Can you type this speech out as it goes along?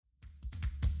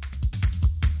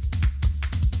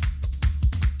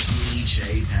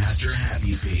DJ Pastor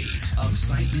Happy Feet of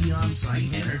Sight Beyond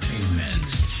Sight Entertainment.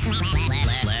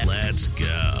 Let's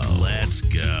go. Let's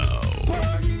go.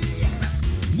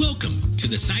 Welcome to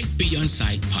the Sight Beyond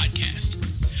Sight podcast.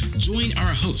 Join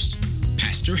our host,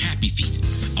 Pastor Happy Feet,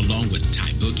 along with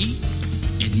Ty Boogie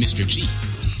and Mr. G,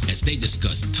 as they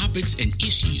discuss topics and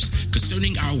issues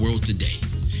concerning our world today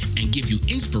and give you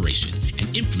inspiration and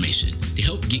information to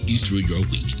help get you through your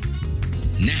week.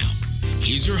 Now,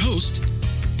 here's your host,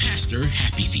 Pastor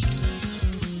Happy Feet.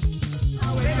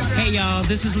 Hey y'all,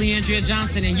 this is Leandria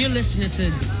Johnson and you're listening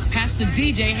to Pastor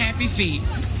DJ Happy Feet.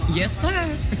 Yes, sir.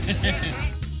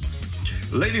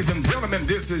 Ladies and gentlemen,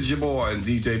 this is your boy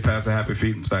DJ Pastor Happy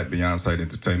Feet from Sight Beyond Sight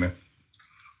Entertainment.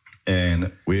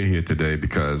 And we're here today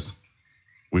because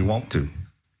we want to.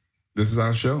 This is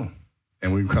our show.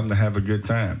 And we've come to have a good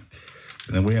time.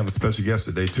 And then we have a special guest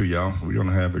today too, y'all. We're going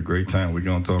to have a great time. We're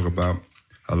going to talk about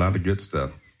a lot of good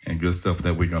stuff and good stuff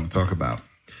that we're going to talk about.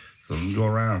 So let me go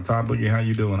around. Tom Boogie, how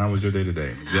you doing? How was your day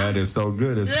today? That is so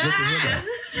good. It's good to hear that.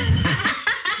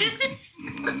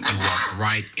 You walk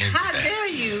right into How that. dare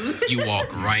you? You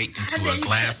walk right into a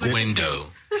glass window.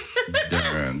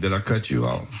 Darn, did I cut you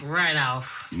off? Right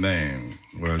off. Man,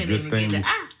 well, Couldn't good even thing. get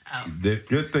the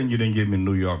Good thing you didn't give me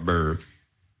New York bird.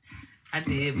 I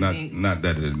did. Not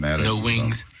that it didn't matter. No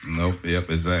wings? Nope. Yep.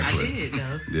 I Exactly. did,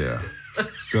 though. Yeah.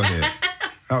 Go ahead.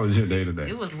 How was your day today?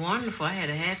 It was wonderful. I had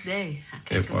a half day. I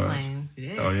can't It was. complain.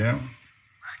 Yeah. Oh yeah.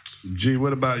 Gee,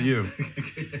 what about you?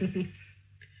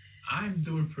 I'm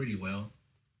doing pretty well.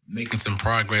 Making some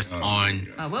progress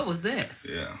on Oh, what was that?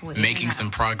 Yeah. What, making in some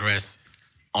and progress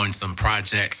on some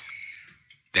projects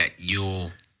that you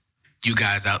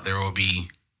guys out there will be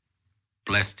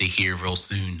blessed to hear real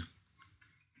soon.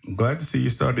 I'm glad to see you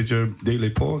started your daily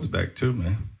pause back too,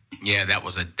 man. Yeah, that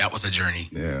was a journey.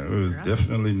 Yeah, we was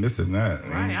definitely missing that. out?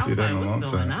 Right. I See was that in a like, long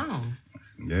what's going time. on?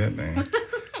 Yeah, man.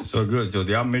 So good. So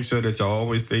y'all make sure that y'all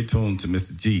always stay tuned to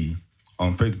Mr. G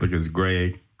on Facebook. Is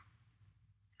Gregory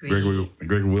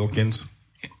Wilkins.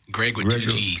 Greg with two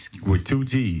G's. With two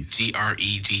G's.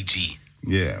 Gregg.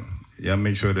 Yeah. Y'all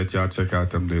make sure that y'all check out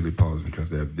them daily posts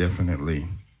because they're definitely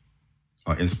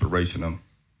inspirational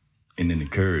and an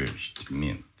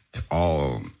encouragement to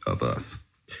all of us.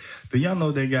 Do y'all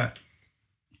know they got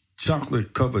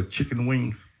chocolate-covered chicken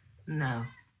wings? No.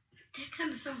 That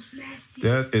kind of sounds nasty.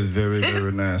 That is very,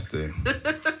 very nasty.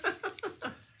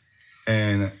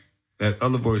 And that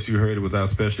other voice you heard was our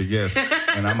special guest,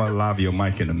 and I'm going to live your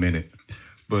mic in a minute.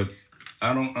 But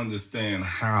I don't understand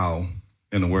how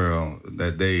in the world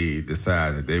that they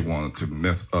decided they wanted to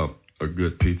mess up a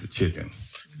good piece of chicken.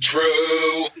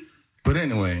 True. But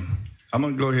anyway, I'm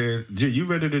going to go ahead. G, you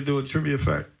ready to do a trivia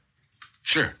fact?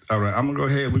 Sure. All right, I'm going to go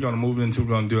ahead. We're going to move into, we're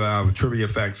going to do our trivia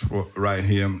facts right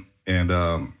here. And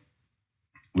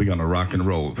we're going to rock and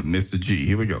roll for Mr. G.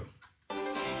 Here we go.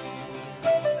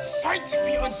 Sight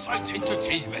Beyond Sight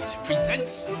Entertainment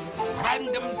presents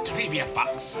Random Trivia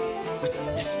Facts with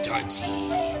Mr.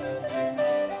 G.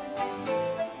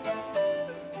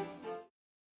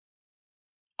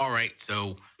 All right,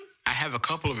 so I have a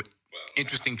couple of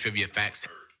interesting trivia facts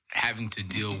having to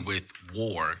deal with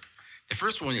war. The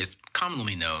first one is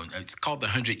commonly known. It's called the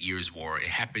 100 Years' War. It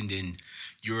happened in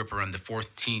Europe around the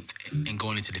 14th and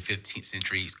going into the 15th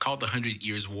century. It's called the 100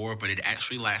 Years' War, but it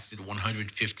actually lasted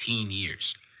 115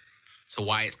 years. So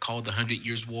why it's called the 100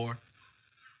 Years' War,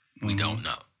 we don't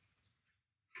know.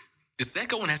 The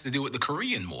second one has to do with the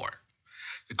Korean War.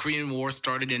 The Korean War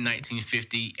started in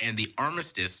 1950, and the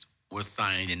armistice was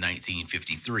signed in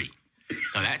 1953.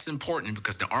 Now, that's important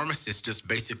because the armistice just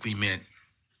basically meant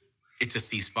it's a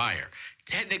ceasefire.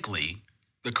 Technically,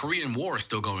 the Korean War is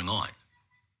still going on.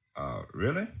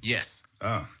 Really? Yes.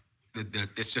 Oh.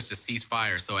 It's just a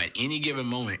ceasefire. So at any given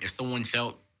moment, if someone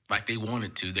felt like they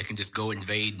wanted to, they can just go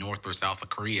invade North or South of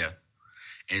Korea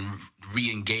and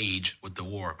re-engage with the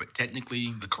war. But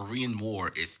technically, the Korean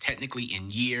War is technically in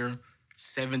year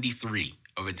 73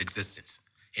 of its existence.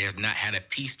 It has not had a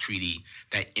peace treaty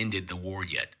that ended the war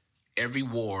yet. Every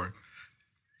war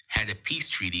had a peace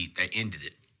treaty that ended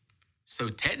it. So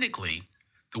technically,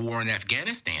 the war in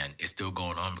Afghanistan is still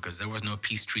going on because there was no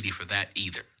peace treaty for that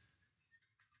either.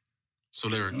 So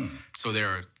there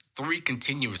are three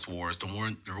continuous wars: the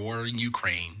war in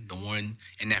Ukraine, the one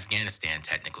in Afghanistan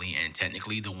technically, and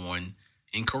technically the one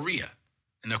in Korea.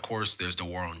 And of course, there's the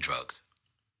war on drugs.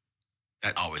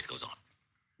 That always goes on.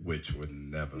 Which would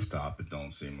never stop, it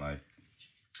don't seem like.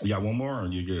 You got one more, or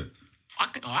you good?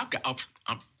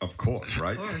 Of course,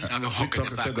 right? Of course. I'm a We're walking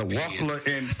talking to the encyclopedia. Waffler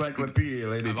Encyclopedia,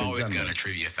 ladies I've and always gentlemen. got a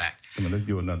trivia fact. Come on, let's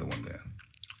do another one there.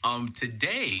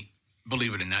 Today,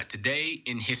 believe it or not, today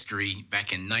in history,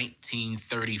 back in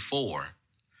 1934,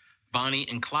 Bonnie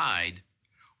and Clyde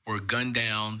were gunned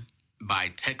down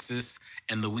by Texas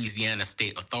and Louisiana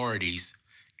state authorities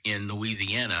in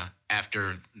Louisiana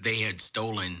after they had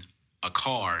stolen a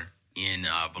car in,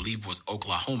 I believe it was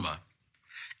Oklahoma.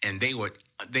 And they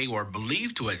were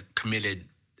believed to have committed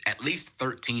at least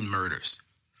 13 murders.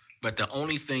 But the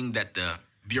only thing that the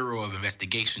Bureau of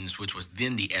Investigations, which was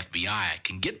then the FBI,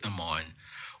 can get them on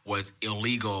was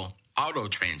illegal auto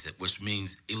transit, which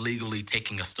means illegally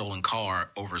taking a stolen car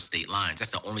over state lines.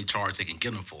 That's the only charge they can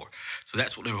get them for. So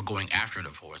that's what they were going after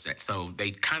them for. So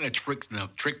they kind of tricked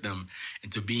them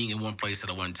into being in one place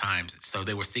at one time. So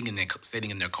they were sitting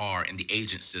in their car, and the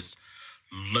agents just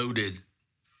loaded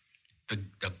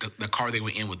the car they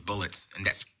were in with bullets, and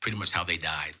that's pretty much how they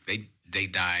died. They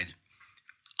died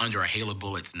under a hail of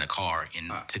bullets in the car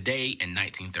today in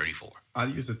 1934. I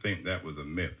used to think that was a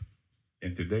myth.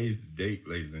 And today's date,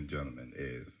 ladies and gentlemen,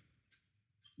 is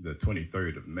the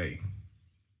 23rd of May.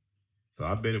 So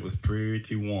I bet it was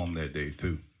pretty warm that day,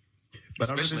 too.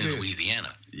 But especially in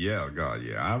Louisiana. Yeah, God,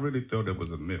 yeah. I really thought that was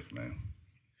a myth, man.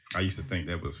 I used to think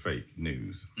that was fake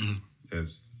news. Mm-hmm.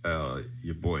 As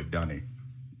your boy Donnie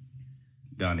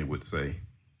would say.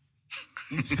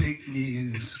 It's fake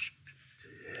news.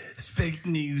 It's fake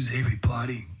news,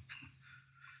 everybody.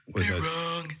 You're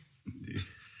wrong.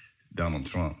 Donald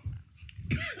Trump.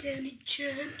 Danny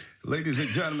Trump. Ladies and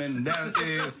gentlemen, that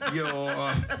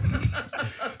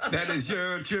is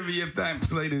your trivia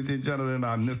facts, ladies and gentlemen,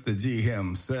 by Mr. G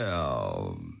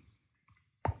himself.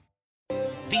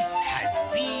 This has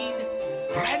been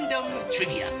Random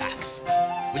Trivia Facts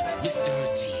with Mr.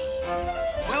 G.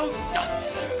 Well done,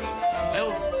 sir.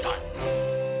 Well done.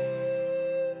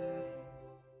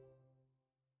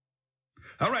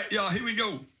 All right, y'all, here we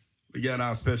go. We got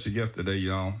our special guest today,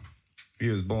 y'all. He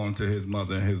was born to his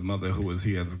mother who was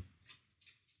here.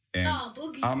 And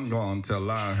I'm going to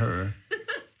allow her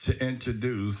to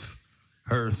introduce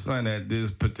her son at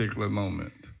this particular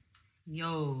moment.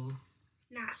 Yo.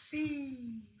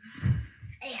 Nassim.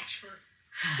 Ashford.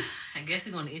 I guess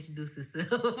he's going to introduce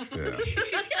himself. Yeah.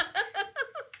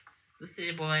 This is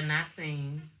your boy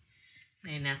Nassim.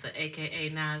 Named after a.k.a.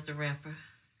 Nas the rapper.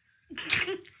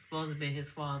 Supposed to be his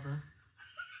father.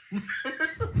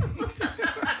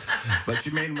 But she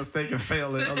made a mistake and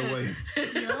failed the other way.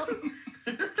 Yep.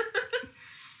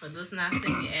 So just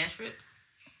Nassim Ashford?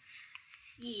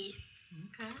 Yeah.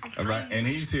 Okay. All right, and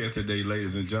he's here today,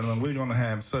 ladies and gentlemen. We're going to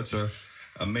have such a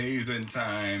amazing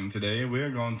time today.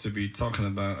 We're going to be talking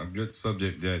about a good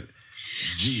subject that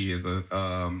G is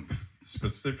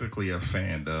specifically a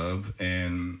fan of,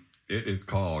 and it is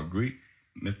called Greek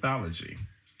mythology.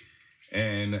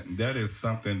 And that is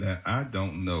something that I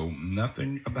don't know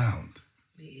nothing about.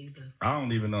 Me either. I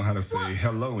don't even know how to say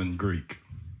hello in Greek.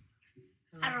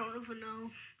 I don't even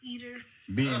know either.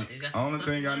 Only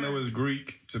thing I know is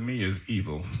Greek to me is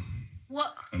evil.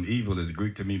 What? And evil is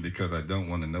Greek to me because I don't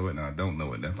want to know it and I don't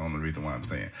know it. That's the only reason why I'm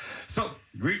saying. So,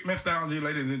 Greek mythology,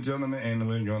 ladies and gentlemen, and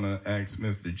we're going to ask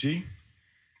Mr. G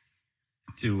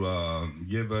to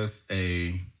give us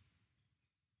a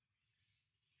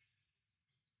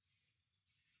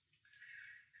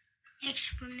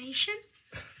explanation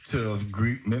to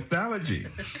Greek mythology.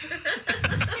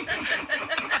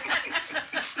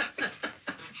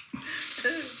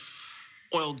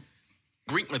 Well,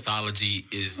 Greek mythology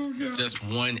is just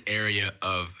one area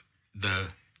of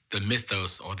the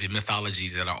mythos or the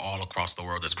mythologies that are all across the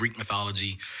world. There's Greek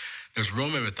mythology, there's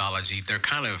Roman mythology. They're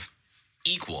kind of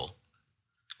equal,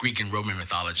 Greek and Roman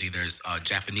mythology. There's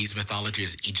Japanese mythology,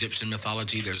 there's Egyptian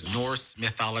mythology, there's Norse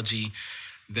mythology,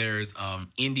 there's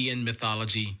Indian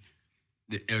mythology,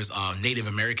 there's Native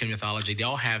American mythology. They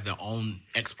all have their own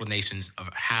explanations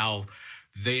of how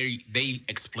they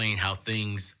explain how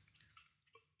things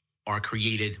are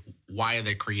created, why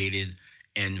they're created,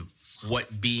 and what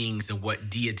beings and what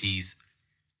deities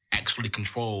actually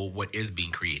control what is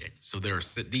being created. So there are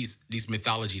these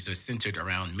mythologies are centered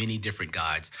around many different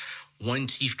gods, one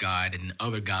chief god and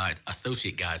other god,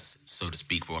 associate gods, so to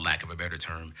speak, for lack of a better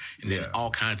term, and then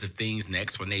all kinds of things and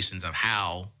explanations of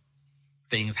how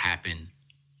things happen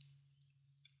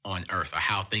on Earth or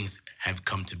how things have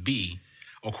come to be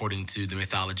according to the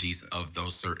mythologies of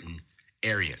those certain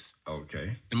areas.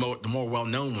 Okay. The more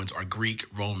well-known ones are Greek,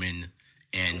 Roman,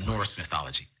 and Norse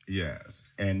mythology. Yes.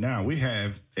 And now we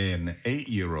have an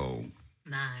 8-year-old.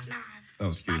 9. Oh,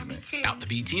 excuse me. About to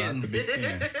be 10. About to be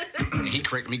 10. And he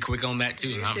corrected me quick on that,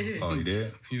 too. Oh, he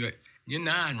did? He's like, you're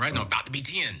 9, right? No, about to be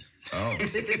 10. Oh,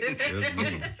 that's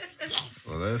me.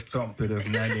 Well, let's talk to this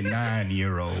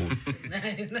 99-year-old.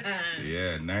 99.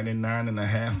 Yeah, 99 and a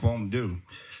half won't do.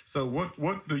 So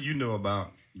what do you know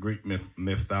about Greek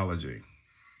mythology?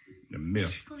 The myth.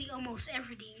 Basically, almost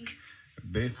everything.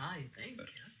 Base. Oh, you think?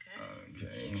 Okay.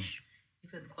 Okay. You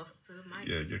put it closer to the mic.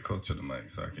 Yeah, get close to the mic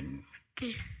so I can.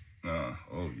 Okay.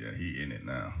 Oh yeah, he in it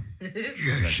now. You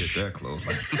gotta get that close.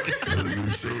 Like, you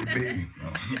say me.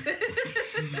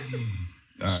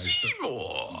 All right,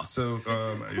 Seymour. so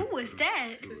Who was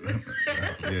that?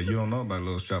 yeah, you don't know about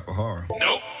Little Shop of Horror.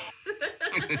 Nope.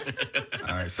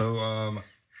 All right, so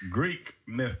Greek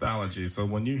mythology. So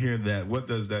when you hear that, what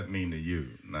does that mean to you,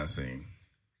 Nassim?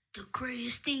 The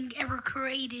greatest thing ever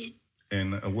created.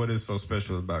 And what is so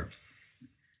special about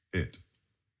it?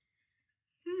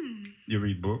 You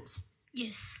read books?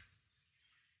 Yes.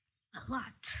 A lot.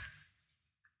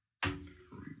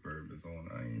 Reverb is on.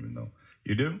 I didn't even know.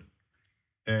 You do?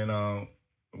 And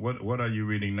what are you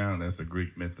reading now that's a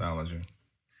Greek mythology?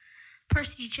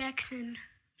 Percy Jackson.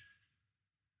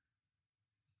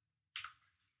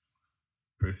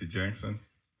 Percy Jackson?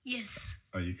 Yes.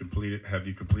 Are you completed? Have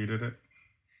you completed it?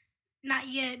 Not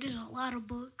yet. There's a lot of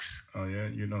books. Oh yeah,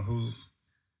 you know who's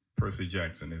Percy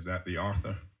Jackson? Is that the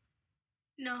author?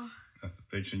 No. That's the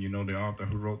fiction. You know the author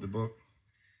who wrote the book?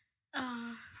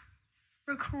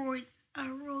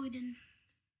 Royden.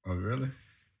 Oh really?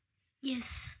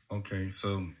 Yes. Okay,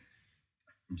 so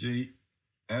G,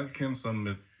 ask him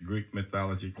some Greek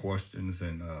mythology questions,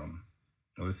 and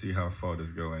let's see how far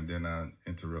this go, and then I'll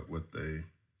interrupt with a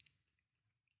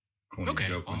corny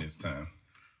joke when it's time.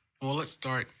 Well, let's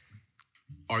start.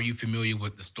 Are you familiar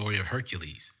with the story of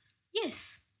Hercules?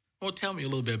 Yes. Well, tell me a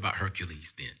little bit about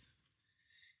Hercules then.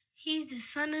 He's the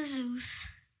son of Zeus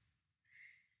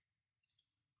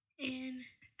and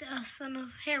the son of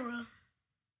Hera.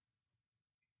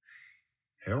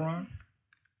 Heron?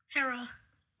 Hera.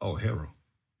 Oh, Hera.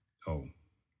 Oh,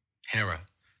 Hera,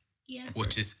 Yeah.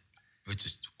 which is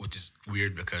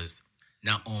weird because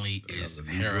not only is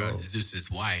Another Hera Negro.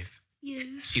 Zeus's wife,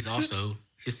 Yes. she's also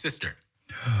his sister.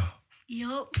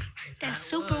 Yup. That's how it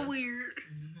super was. weird.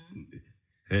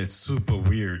 that's super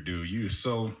weird, dude. You're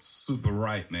so super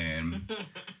right, man.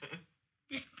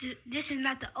 This is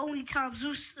not the only time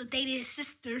Zeus dated his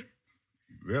sister.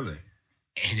 Really?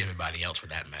 And everybody else for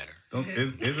that matter.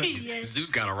 Isn't Yes. Zeus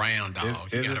got around, dog.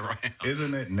 He got around.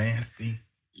 Isn't it nasty?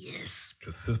 Yes.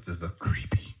 Because sisters are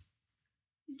creepy.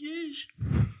 Yes.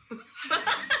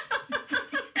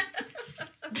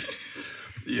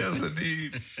 Yes,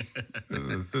 indeed.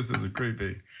 Sisters are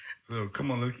creepy. So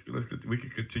come on, we can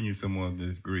continue some more of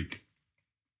this Greek.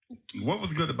 What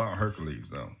was good about Hercules,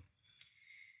 though?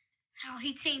 How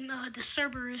he tamed the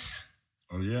Cerberus.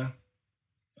 Oh yeah,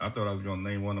 I thought I was gonna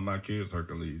name one of my kids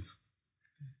Hercules.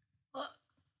 What?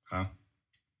 Huh?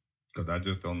 Because I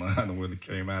just don't know how the word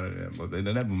came out of that. But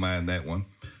never mind that one.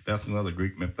 That's another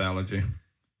Greek mythology.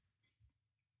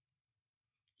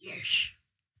 Yes.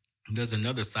 There's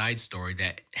another side story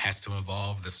that has to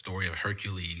involve the story of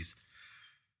Hercules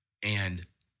and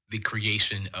the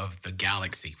creation of the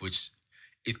galaxy, which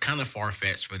is kind of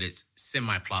far-fetched, but it's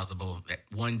semi-plausible that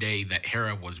one day that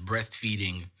Hera was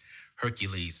breastfeeding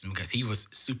Hercules because he was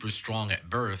super strong at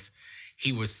birth.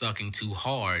 He was sucking too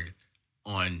hard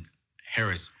on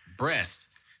Hera's breast.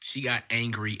 She got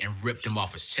angry and ripped him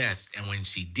off his chest. And when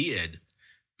she did,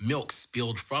 milk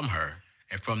spilled from her.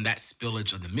 And from that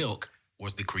spillage of the milk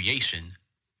was the creation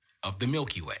of the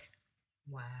Milky Way.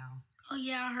 Wow. Oh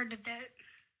yeah, I heard of that.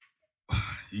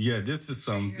 Yeah, this is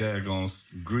some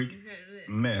daggone Greek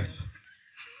mess.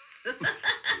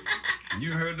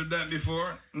 You heard of that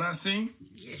before, Nassim?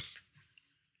 Yes.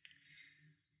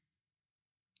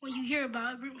 When you hear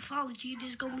about Greek mythology,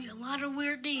 there's gonna be a lot of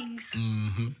weird things.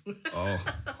 Mm-hmm.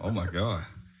 Oh my God.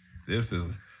 This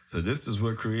is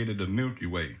what created the Milky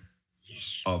Way.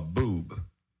 Yes. A boob.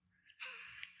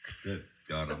 Good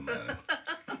God Almighty.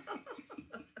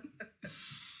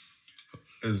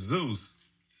 Zeus,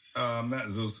 not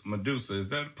Zeus, Medusa. Is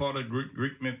that part of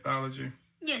Greek mythology?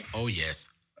 Yes. Oh, yes.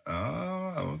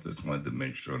 I just wanted to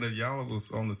make sure that y'all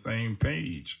was on the same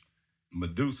page.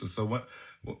 Medusa. So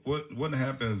what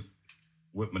happens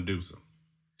with Medusa?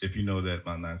 If you know that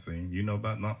by not saying, you know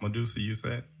about not Medusa, you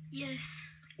said? Yes.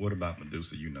 What about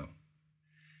Medusa you know?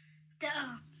 The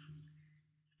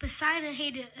Poseidon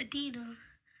hated Athena.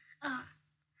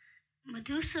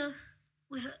 Medusa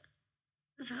was a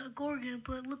gorgon,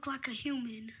 but looked like a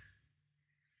human.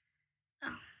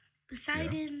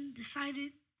 Poseidon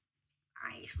decided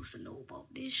I ain't supposed to know about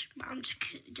this, but I'm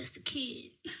just a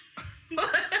kid.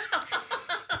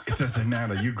 It doesn't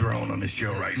matter. You grown on the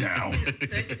show right now.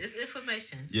 It's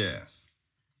information. Yes.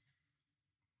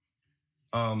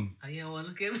 Oh, you don't want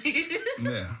to look at me?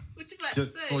 Yeah. What you about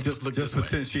Just, to say? Just look just this way.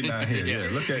 pretend she not here. Yeah.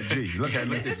 Look at G. Look at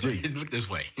G. Look this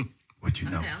way. What you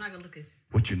know? Okay, I'm not going to look at you.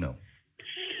 What you know?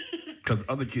 Because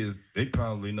other kids, they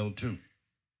probably know too.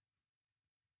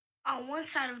 On one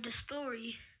side of the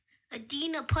story,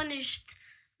 Athena punished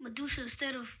Medusa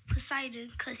instead of Poseidon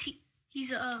because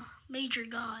he's a major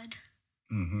god.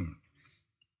 Mm-hmm.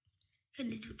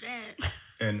 Couldn't do that.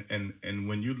 And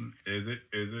when you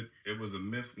it was a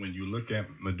myth when you look at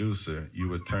Medusa, you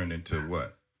would turn into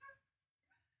what?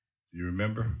 You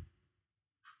remember?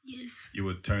 Yes. You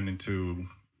would turn into,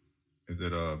 is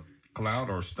it a cloud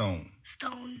or stone?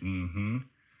 Stone. Mm-hmm.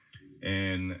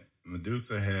 And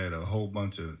Medusa had a whole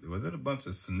bunch of, was it a bunch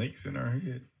of snakes in her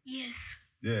head? Yes.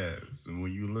 Yeah. So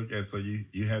when you look at, so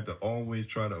you had to always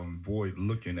try to avoid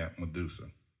looking at Medusa.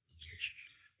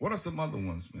 What are some other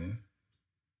ones, man?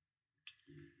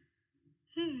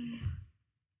 You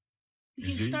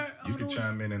can G, start. you can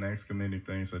chime in and ask him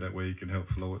anything so that way you can help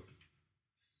flow it.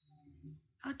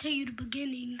 I'll tell you the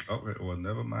beginning. Okay, well,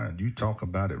 never mind. You talk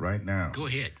about it right now. Go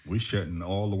ahead. We shutting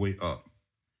all the way up.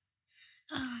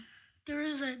 There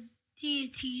is a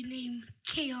deity named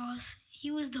Chaos. He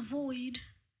was the Void.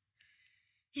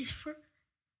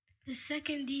 The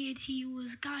second deity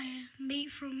was Gaia,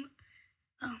 made from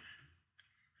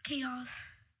Chaos,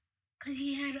 because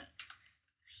he had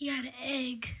an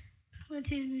egg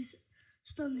planted in his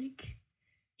stomach.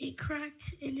 It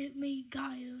cracked and it made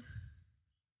Gaia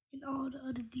and all the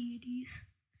other deities.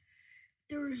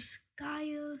 There was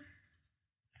Gaia,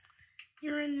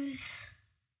 Uranus,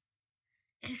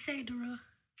 etc.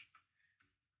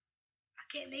 I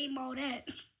can't name all that.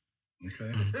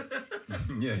 Okay.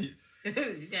 Yeah.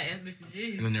 You got Mr.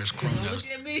 G. And then there's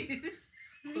Kronos. Look at me.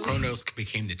 Kronos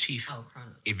became the chief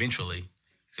Kronos. eventually,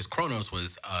 because Kronos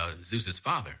was Zeus's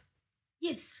father.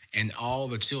 Yes. And all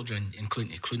the children,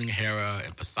 including Hera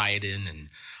and Poseidon and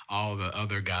all the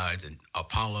other gods and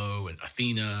Apollo and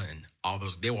Athena and all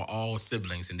those, they were all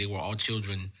siblings and they were all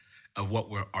children of what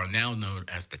are now known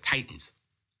as the Titans.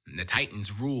 And the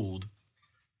Titans ruled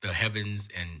the heavens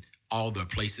and all the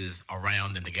places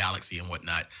around in the galaxy and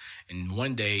whatnot. And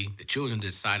one day the children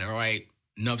decided, all right,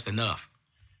 enough's enough.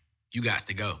 You guys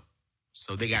to go.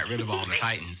 So they got rid of all the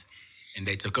Titans and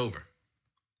they took over.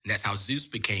 And that's how Zeus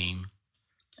became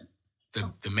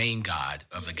the main god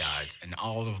of the gods. And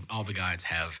all the gods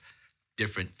have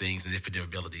different things and different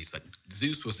abilities. Like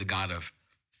Zeus was the god of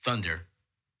thunder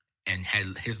and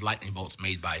had his lightning bolts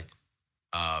made by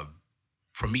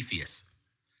Prometheus.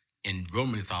 In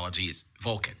Roman mythology, it's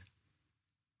Vulcan.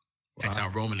 That's how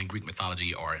Roman and Greek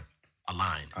mythology are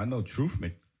aligned. I know truth.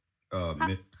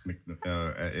 It's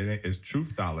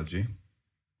truthology.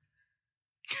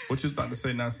 What you about to say,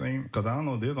 Nassim? Because I don't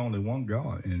know. There's only one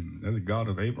God, and there's a God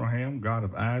of Abraham, God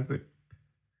of Isaac,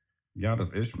 God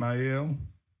of Ishmael.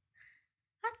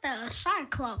 I thought a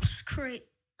Cyclops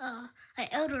an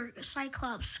elder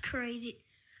Cyclops created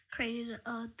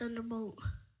a thunderbolt.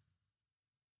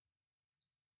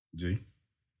 G.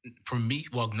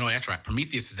 Well, no, that's right.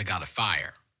 Prometheus is the god of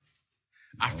fire.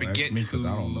 I forget me, who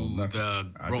I don't know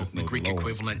nothing. the Greek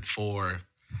equivalent for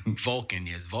Vulcan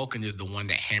is. Vulcan is the one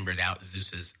that hammered out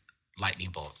Zeus's lightning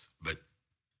bolts. But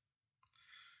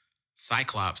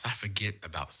Cyclops, I forget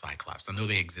about Cyclops. I know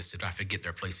they existed. I forget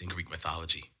their place in Greek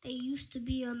mythology. They used to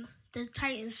be on the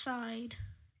Titan side.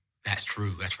 That's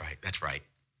true. That's right.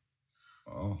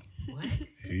 Oh, What?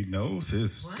 he knows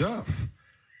his stuff.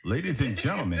 Ladies and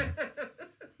gentlemen,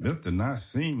 Mr.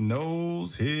 Nassim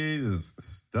knows his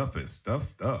stuff.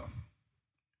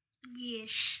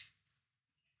 Yes.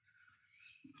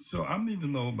 So I need to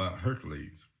know about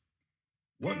Hercules.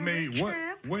 Where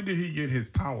did he get his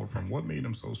power from? What made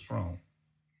him so strong?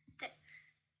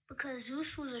 Because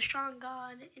Zeus was a strong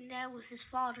god, and that was his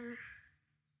father.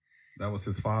 That was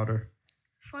his father?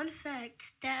 Fun fact,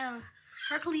 that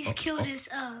Hercules killed his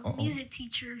music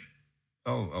teacher.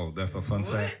 Oh, that's a fun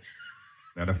fact.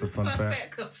 Now that's a fun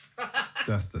fact.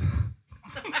 That's the.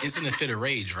 It's in a fit of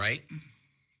rage, right?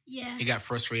 Yeah. He got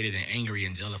frustrated and angry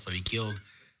and jealous, so he killed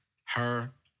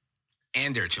her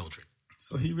and their children.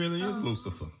 So he really is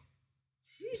Lucifer.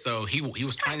 So he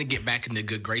was trying to get back into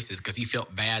good graces because he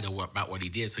felt bad about what he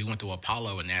did. So he went to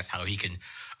Apollo and asked how he can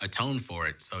atone for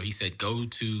it. So he said, go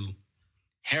to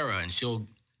Hera and she'll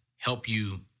help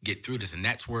you get through this. And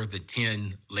that's where the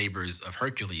 10 labors of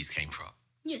Hercules came from.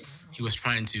 Yes. He was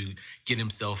trying to get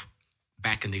himself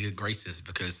back into good graces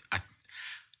because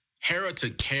Hera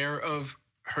took care of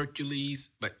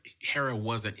Hercules, but Hera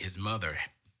wasn't his mother.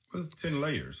 What's 10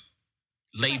 layers?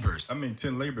 Labors.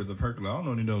 10 labors of Hercules. I don't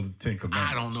only know the 10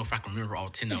 commandments. I don't know if I can remember all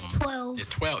 10 of them. It's 12. It's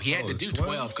 12. He had to do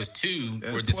 12 because 2 were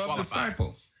 12 disqualified.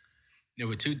 disciples. There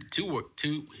were two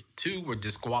were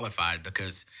disqualified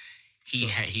because he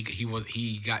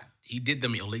did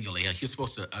them illegally. He was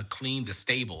supposed to clean the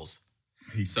stables.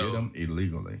 He did them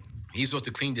illegally. He's supposed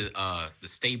to clean the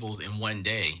stables in one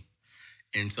day.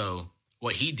 And so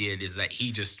what he did is that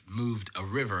he just moved a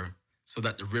river so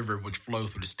that the river would flow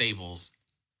through the stables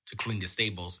to clean the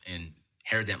stables. And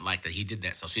Hera didn't like that he did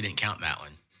that, so she didn't count that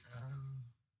one.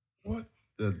 What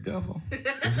the devil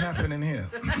is happening here?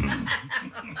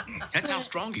 That's how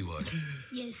strong he was.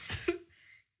 Yes.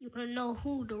 You want to know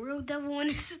who the real devil in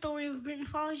this story of Greek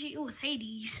mythology? It was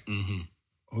Hades. Mm-hmm.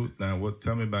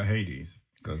 Tell me about Hades,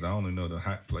 because I only know the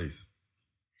hot place.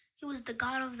 He was the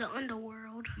god of the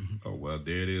underworld. Oh, well,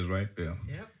 there it is right there.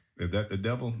 Yep. Is that the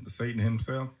devil, the Satan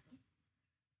himself?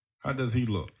 How does he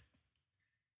look?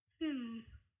 You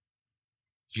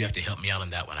have to help me out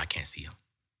on that one. I can't see him.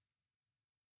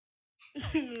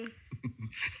 You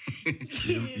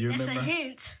That's remember? a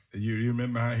hint. You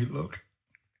remember how he looked?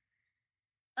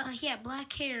 He had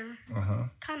black hair, Uh-huh.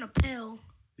 kind of pale.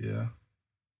 Yeah.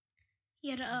 He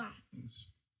had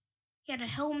a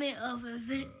helmet of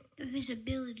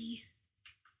invisibility.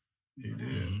 He did.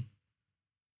 Mm-hmm.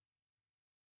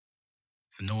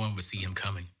 So no one would see him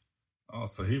coming. Oh,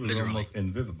 so he was Literally. almost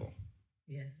invisible.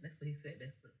 Yeah, that's what he said.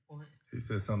 That's the point. He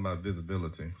said something about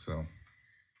visibility, so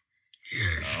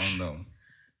I don't know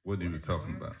what he was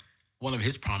talking about. One of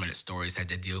his prominent stories had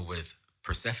to deal with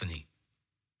Persephone,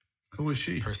 Who is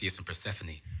she? Perseus and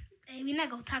Persephone. Hey, we're not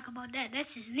going to talk about that.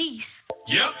 That's his niece.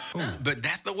 But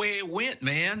that's the way it went,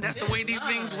 man. That's the way these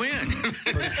things went.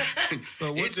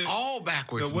 So what It's all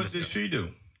backwards. So what mister. did she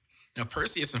do? Now,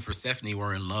 Perseus and Persephone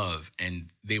were in love, and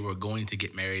they were going to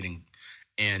get married,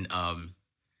 and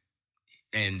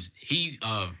he,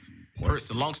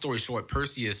 long story short,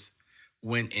 Perseus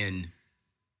went and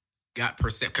got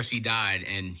Persephone because she died,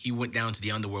 and he went down to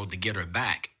the underworld to get her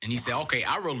back. And he said, "Okay,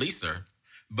 I'll release her,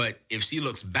 but if she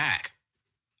looks back,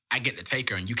 I get to take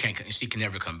her, and she can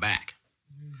never come back."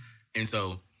 And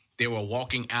so they were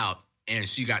walking out, and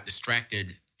she got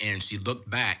distracted, and she looked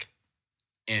back,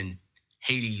 and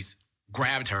Hades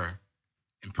grabbed her,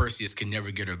 and Perseus could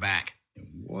never get her back.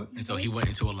 What? And so he went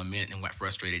into a lament and went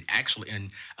frustrated. Actually,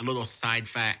 and a little side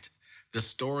fact, the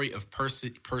story of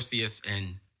Perseus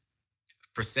and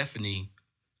Persephone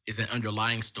is an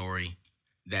underlying story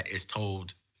that is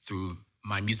told through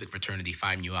my music fraternity,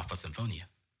 Phi Mu Alpha Symphonia.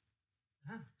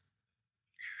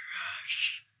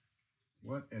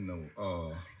 What in the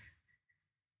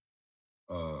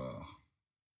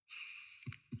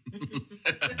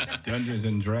Dungeons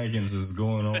and Dragons is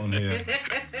going on here?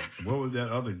 What was that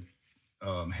other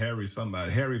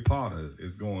Harry Potter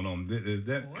is going on? Is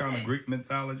that kind of Greek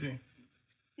mythology?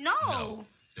 No.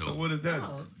 So what is that?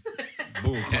 No.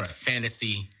 Bull crap. That's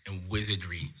fantasy and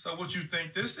wizardry. So what you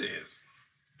think this is?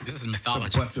 This is It's a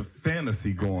mythology. bunch of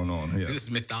fantasy going on here. This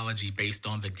is mythology based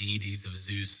on the deities of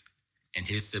Zeus and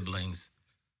his siblings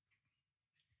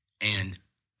and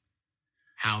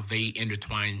how they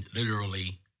intertwined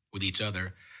literally with each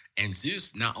other. And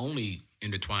Zeus not only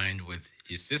intertwined with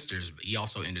his sisters, but he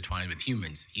also intertwined with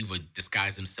humans. He would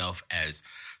disguise himself as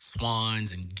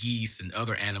swans and geese and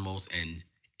other animals and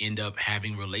end up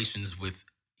having relations with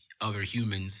other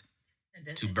humans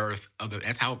to birth other.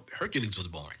 That's how Hercules was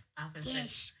born.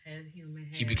 Yes. Has human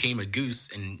hair. He became a goose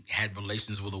and had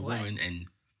relations with a woman, and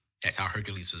that's how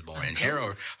Hercules was born. And Hera,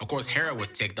 of course, Hera was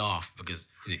ticked off because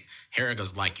Hera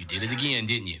goes like, "You did it again,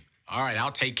 didn't you? All right,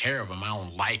 I'll take care of him. I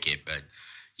don't like it, but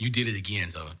you did it again."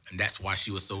 So, and that's why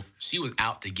she was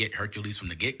out to get Hercules from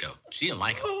the get-go. She didn't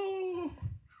like him. Oh,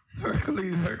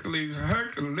 Hercules.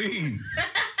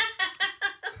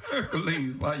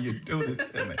 Hercules, why you do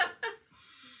this to me?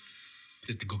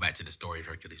 Just to go back to the story of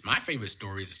Hercules. My favorite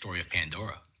story is the story of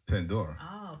Pandora. Pandora.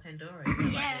 Oh, Pandora. You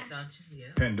like Yeah. that, don't you?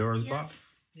 Yeah. Pandora's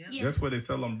box. Yeah. Yeah. That's where they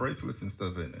sell them bracelets and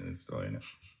stuff in the store, ain't it?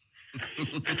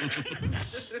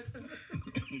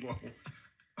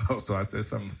 Oh, so I said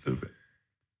something stupid.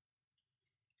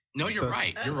 No, you're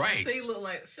right. You're right. See, look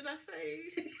like, should I say?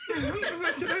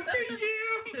 Should I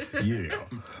say yeah?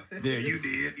 Yeah, you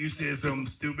did. You said something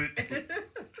stupid.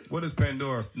 What is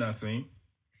Pandora not seen?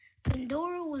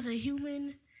 Pandora was a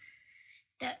human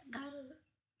that got a.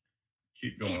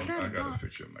 Keep going. It's not I a gotta box.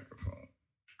 fix your microphone.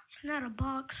 It's not a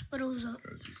box, but it was a.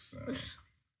 Cause you sound.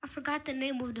 I forgot the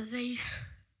name of the vase.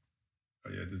 Oh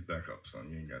yeah, just back up, son.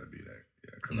 You ain't gotta be that.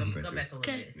 Yeah, cause Mhm. I think Go back it's. a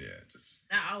little Okay. bit. Yeah, just.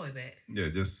 Not all the way back. Yeah,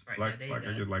 just Right, like there you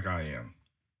go. just like I am.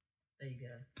 There you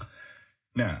go.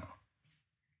 Now,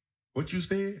 what you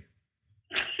said?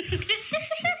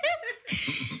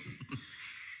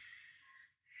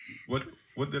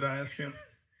 What did I ask him?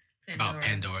 About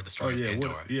Pandora, the Oh story yeah, of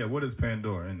Pandora. what is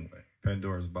Pandora anyway?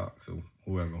 Pandora's box. So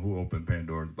who opened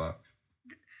Pandora's box?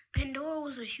 Pandora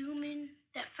was a human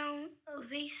that found a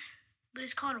vase, but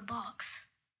it's called a box.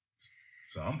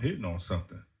 So I'm hitting on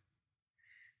something.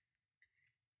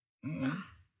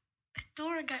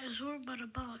 Pandora got absorbed by the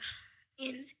box,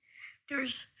 and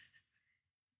there's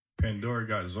Pandora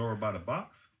got Zora by the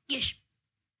box? yes,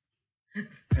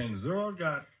 Pandora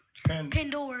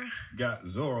got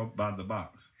Zora by the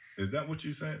box. Is that what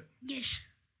you said? yes.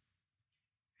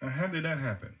 And how did that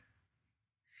happen?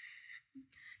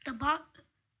 The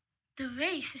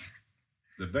vase.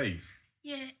 The vase.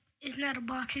 Yeah, it's not a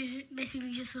box. It's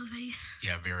basically just a vase.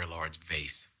 Yeah, very large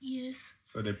vase. Yes.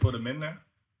 So they put him in there?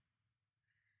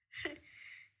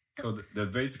 So the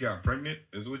vase got pregnant,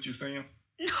 is what you're saying?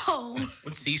 No.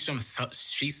 She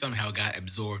somehow got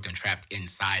absorbed and trapped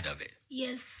inside of it.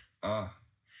 Yes. And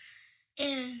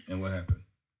And what happened?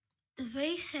 the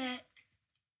vase had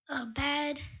a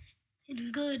bad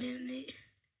and good in it.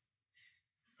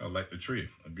 Oh, like the tree,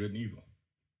 a good and evil.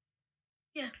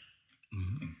 Yeah.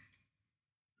 Mm-hmm.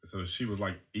 So she was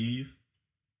like Eve?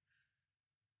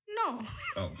 No.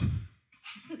 Oh.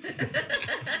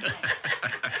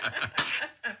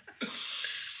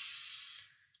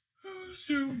 Oh,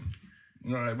 shoot.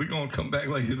 All right, we're going to come back,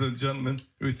 ladies and gentlemen.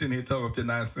 We're sitting here talking to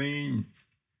Nassim,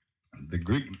 the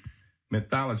Greek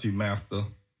mythology master.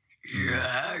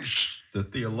 Yes. The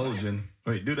theologian.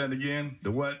 Wait, do that again.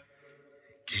 The what?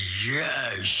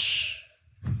 Yes.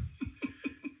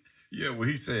 Yeah, what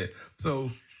he said. So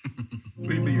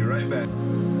we'll be right back.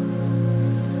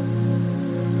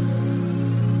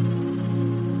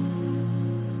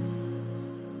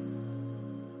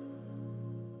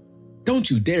 Don't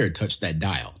you dare touch that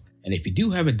dial. And if you do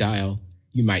have a dial,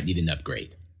 you might need an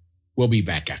upgrade. We'll be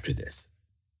back after this.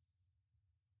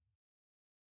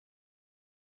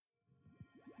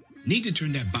 Need to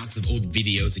turn that box of old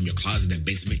videos in your closet and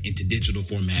basement into digital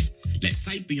format? Let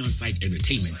Sight Beyond Sight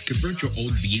Entertainment convert your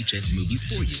old VHS movies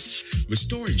for you.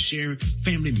 Restore and share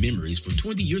family memories from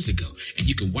 20 years ago, and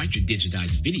you can watch your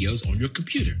digitized videos on your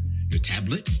computer, your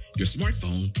tablet, your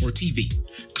smartphone, or TV.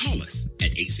 Call us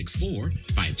at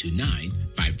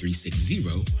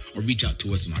 864-529-5360 or reach out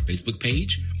to us on our Facebook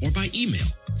page or by email,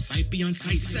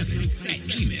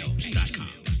 sightbeyondsight7@gmail.com.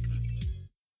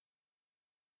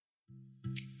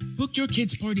 Book your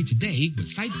kids' party today with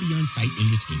Sight Beyond Sight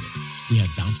Entertainment. We have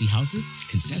bouncy houses,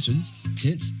 concessions,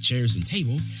 tents, chairs, and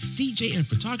tables, DJ and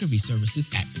photography services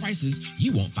at prices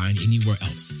you won't find anywhere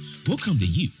else. We'll come to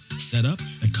you, set up,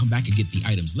 and come back and get the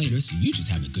items later so you just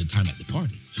have a good time at the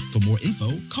party. For more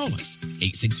info, call us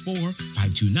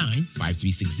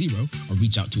 864-529-5360 or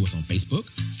reach out to us on Facebook,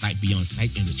 Sight Beyond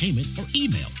Sight Entertainment, or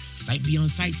email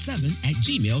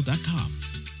sightbeyondsight7@gmail.com.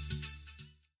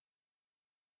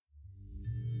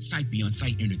 Sight Beyond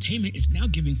Sight Entertainment is now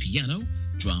giving piano,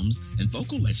 drums, and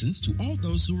vocal lessons to all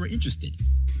those who are interested.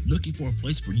 Looking for a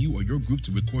place for you or your group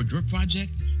to record your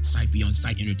project? Sight Beyond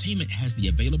Sight Entertainment has the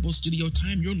available studio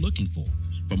time you're looking for.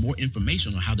 For more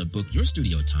information on how to book your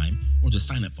studio time or to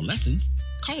sign up for lessons,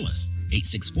 call us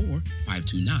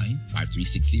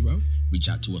 864-529-5360. Reach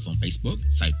out to us on Facebook,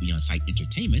 Sight Beyond Sight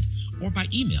Entertainment, or by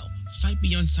email,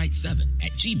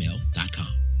 sightbeyondsight7@gmail.com.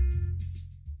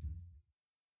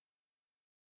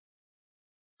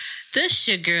 This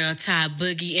your girl, Ty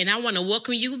Boogie, and I want to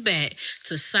welcome you back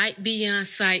to Sight Beyond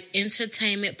Sight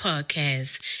Entertainment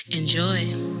Podcast. Enjoy.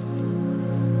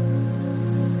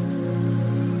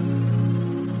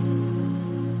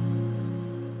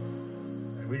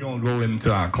 We're going to go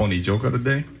into our Coney Joker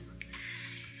today.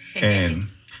 And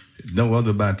no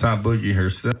other by Ty Boogie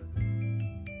herself.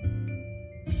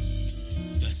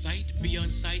 The Sight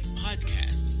Beyond Sight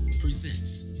Podcast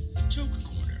presents Joke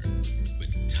Corner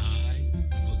with Ty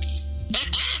Boogie.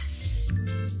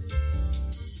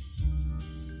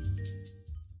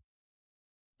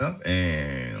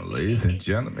 And ladies and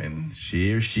gentlemen,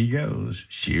 here she goes.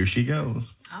 Here she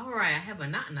goes. All right, I have a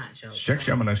knock joke. Check,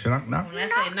 knock. When I say knock,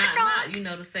 you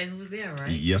know to say who's there, right?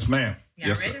 Yes, ma'am. Y'all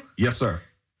Yes, ready? sir. Yes, sir.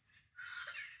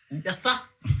 Yes, sir.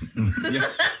 Yeah.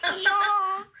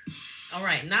 All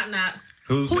right, knock.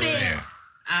 Who's Who there? there?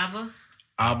 Abba.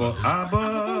 Abba,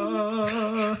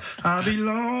 I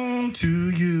belong to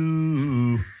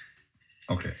you.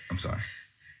 Okay, I'm sorry.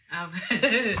 I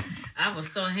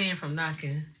was so hand from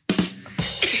knocking.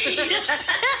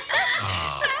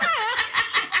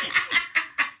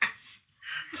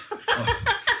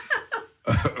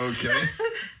 Okay.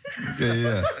 Okay,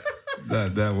 yeah.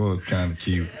 That was kind of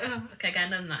cute. Okay, got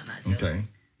another knock joke. Okay.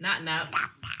 Knock.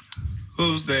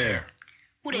 Who's there?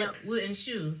 Who there? Wouldn't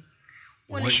shoe.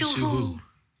 Wanna shoot who?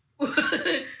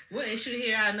 Wouldn't shoe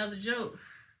hear another joke.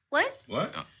 What?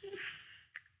 What?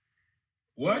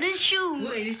 What What? is shoot?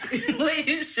 Wouldn't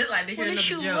you sure like to hear What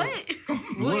is another shoot? joke?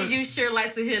 What? Wouldn't you sure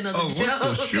like to hear another Oh, joke?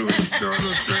 what's the shoe?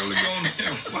 Shirley going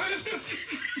there? What?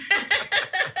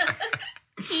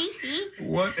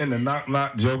 What in the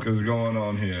knock joke is going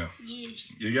on here?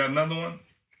 Yes. You got another one?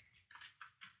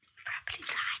 Probably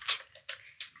not.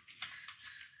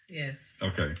 Yes.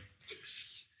 Okay.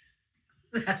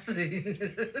 I see.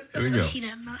 Here we go. See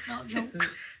that knock joke?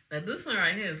 Now, this one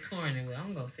right here is corny. Well,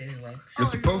 I'm going to say it anyway.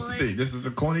 It's supposed to be. This is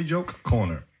the corny joke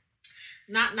corner.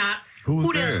 Knock, knock. Who's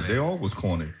Who there? does it? They all was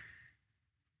corny.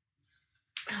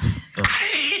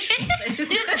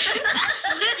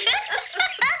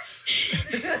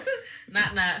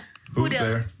 Knock, knock. Who's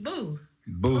there? Boo.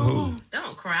 Boo hoo.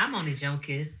 Don't cry. I'm only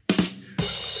joking.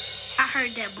 I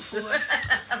heard that before.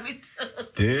 Me too.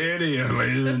 There it is,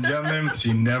 ladies and gentlemen.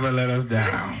 She never let us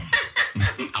down.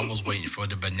 I was waiting for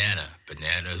the banana.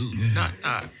 Banana who? Not.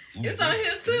 It's on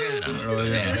here too. Banana, Oh,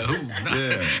 yeah. banana who? Not.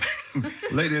 Yeah.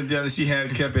 Ladies and gentlemen, she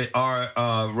had kept it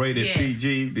rated Yes.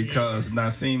 PG because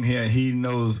Naseem here, he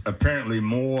knows apparently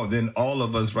more than all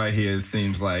of us right here, it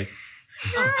seems like.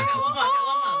 Oh, I got one more.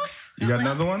 You got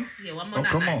another one? Yeah, one more. Oh,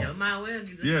 knock, come knock on. joke. Might well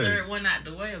get the Yeah. third one out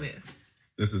the way of it.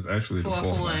 This is actually the 4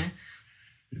 fourth for one. 1.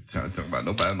 You're trying to talk about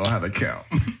nobody know how to count.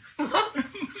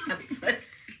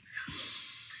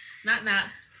 Knock, knock.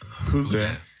 Who's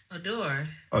there? A door.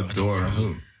 Adora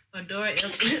who? A door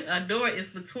is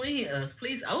between us.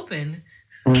 Please open.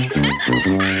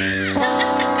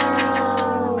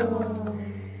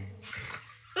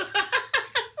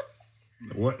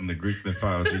 What in the Greek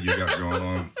mythology you got going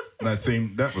on?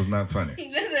 Naseem, that was not funny.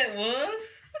 Yes, it was.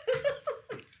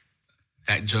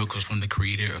 That joke was from the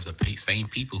creator of the same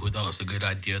people who thought it was a good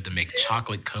idea to make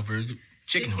chocolate-covered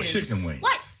chicken wings. Chicken wings.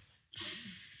 What?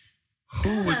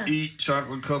 Who would eat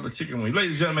chocolate-covered chicken wings?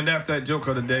 Ladies and gentlemen, that's that joke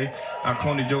of the day. Our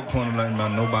corny joke corner learned by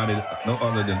nobody, no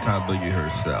other than Ty Boogie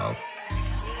herself.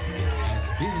 This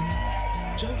has been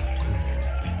Joke Corner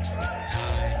with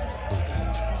Ty Boogie.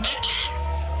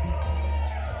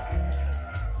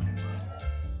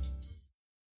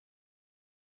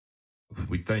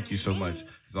 We thank you so much,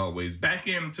 as always. Back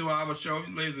into our show,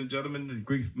 ladies and gentlemen, the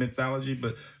Greek mythology.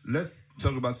 But let's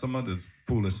talk about some other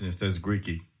foolishness that's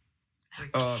Greeky.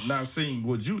 Naseem,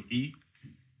 would you eat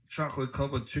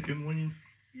chocolate-covered chicken wings?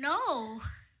 No.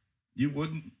 You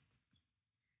wouldn't?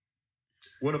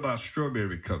 What about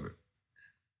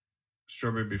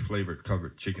strawberry-flavored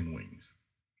covered chicken wings?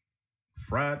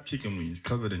 Fried chicken wings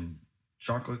covered in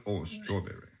chocolate or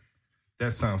strawberry.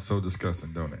 That sounds so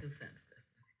disgusting, don't it?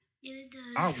 Yeah, it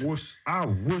does. I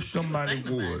wish somebody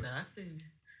would. I see.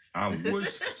 I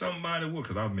wish somebody would,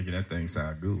 because I was making that thing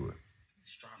sound good.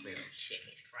 Strawberry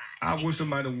chicken fried. I wish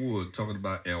somebody would, talking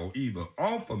about El Eva,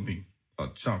 offer me a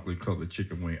chocolate-covered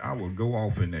chicken wing. I would go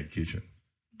off in that kitchen.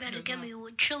 Better give me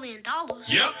 $1 trillion.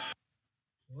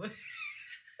 What?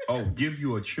 Oh, give you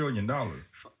 $1 trillion.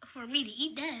 For me to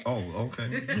eat that. Oh, okay.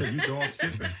 Yeah, you going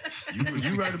skipping.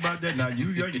 You right about that. Now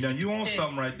you on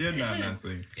something right there now,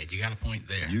 Nancy. Yeah, you got a point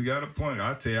there. You got a point.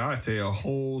 I tell you a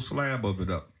whole slab of it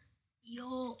up.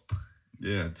 Yup.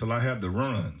 Yeah, till I have the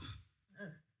runs.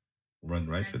 Run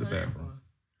right to the bathroom.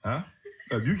 Huh?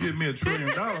 If you give me $1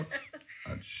 trillion,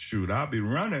 shoot, I'll be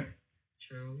running.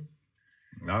 True.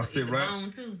 I'll sit the right.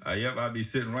 bone, too. Yep, I'll be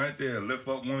sitting right there, lift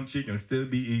up one cheek and still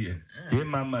be eating. Get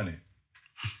my money.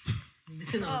 You be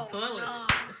sitting on the toilet.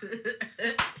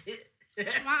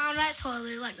 Right on that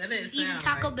toilet, like That didn't eating sound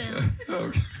Taco right. Bell.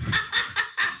 Okay.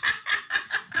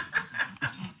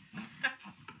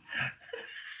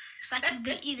 It's like you've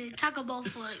been eating Taco Bell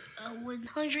for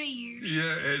 100 years.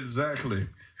 Yeah, exactly.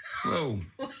 So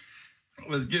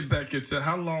let's get back into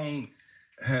how long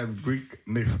have Greek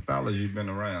mythology been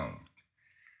around?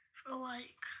 For like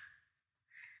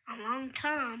a long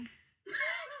time.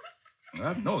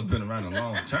 I know it's been around a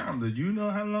long time. Do you know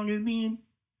how long it's been?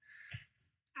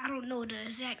 I don't know the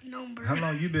exact number. How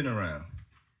long you been around?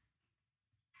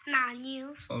 9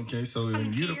 years. Okay, so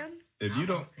I'm if you 10. don't, if you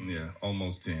don't, Almost 10. yeah,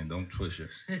 almost 10. Don't push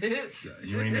it.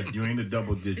 You ain't the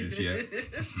double digits yet.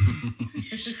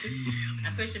 I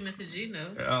appreciate Mr.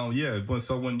 Gino. Oh yeah, but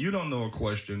so when you don't know a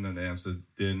question and answer,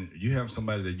 then you have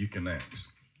somebody that you can ask.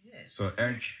 Yes. So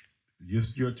ask.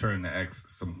 It's your turn to ask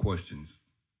some questions.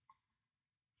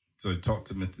 So talk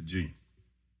to Mr. G.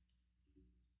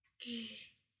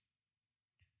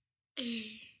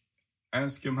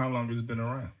 Ask him how long it's been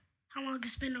around. How long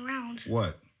it's been around?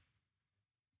 What?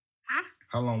 Huh?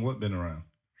 How long what been around?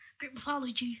 Greek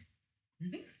mythology.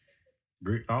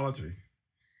 Greekology.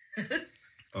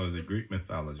 Oh, is it Greek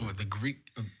mythology? Well, the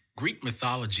Greek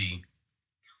mythology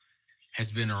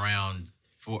has been around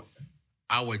for,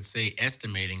 I would say,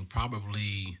 estimating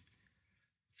probably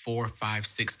 4,000, 5,000,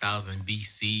 6,000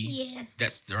 BC. Yeah.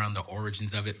 That's around the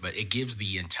origins of it, but it gives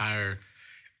the entire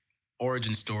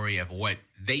origin story of what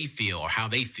they feel or how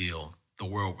they feel the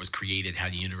world was created, how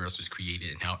the universe was created,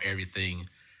 and how everything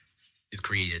is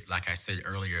created. Like I said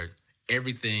earlier,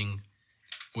 everything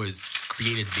was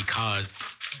created because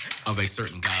of a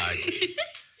certain God.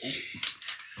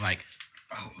 Like,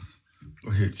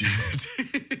 Go ahead, G.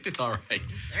 it's all right.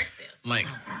 Like,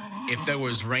 if there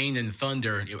was rain and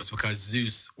thunder, it was because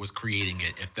Zeus was creating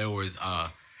it. If there was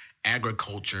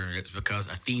agriculture, it's because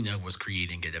Athena was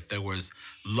creating it. If there was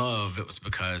love, it was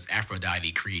because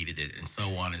Aphrodite created it, and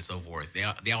so on and so forth.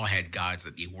 They all had gods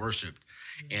that they worshipped.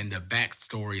 And the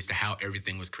backstories to how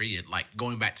everything was created, like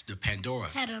going back to the Pandora,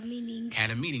 Had a meaning. had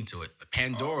a meaning to it. The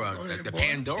Pandora, go ahead, the boy.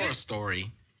 Pandora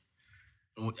story,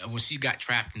 when she got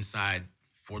trapped inside,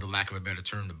 for the lack of a better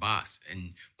term, the box,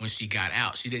 and when she got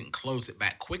out, she didn't close it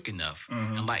back quick enough.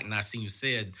 And like Nassim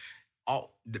said,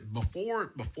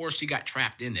 before she got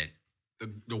trapped in it,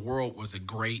 the world was a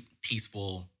great,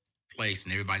 peaceful place,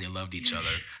 and everybody loved each other.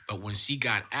 But when she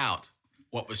got out,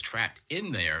 what was trapped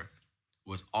in there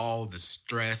was all the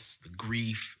stress, the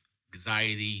grief,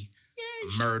 anxiety,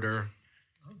 murder,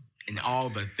 and all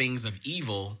the things of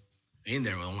evil in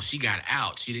there. When she got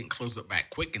out, she didn't close it back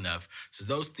quick enough, so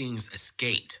those things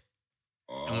escaped.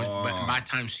 And but by the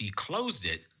time she closed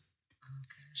it,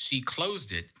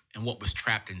 and what was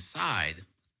trapped inside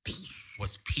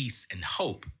was peace and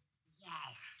hope.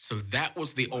 So that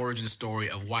was the origin story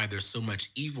of why there's so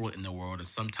much evil in the world, and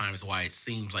sometimes why it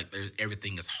seems like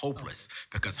everything is hopeless.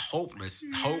 Because hope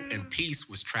and peace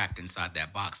was trapped inside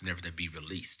that box, never to be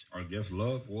released. I guess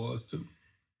love was too.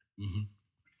 Mm-hmm.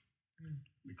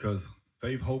 Because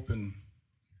faith, hope, and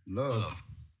love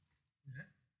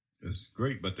is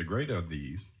great, but the greater of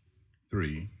these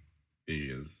three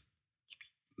is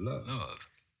love.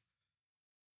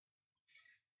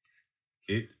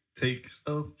 It takes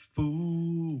a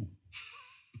fool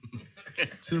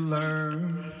to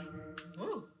learn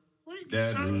What is this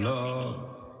that song y'all love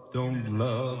don't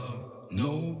love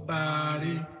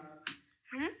nobody.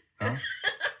 Huh?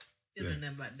 You don't know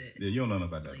about that. Yeah, you don't know nothing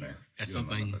about that, man. That's You don't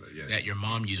know something nothing about that. that your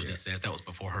mom usually says. That was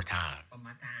before her time. For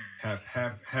my time.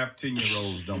 Half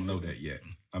 10-year-olds don't know that yet.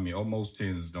 I mean, almost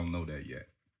 10s don't know that yet.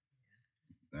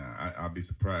 Now, I'd be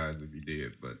surprised if you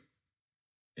did, but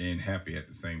and happy at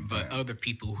the same time. But other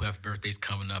people who have birthdays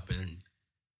coming up in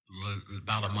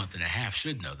about a month and a half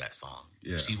should know that song.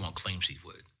 Yeah. She won't claim she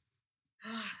would.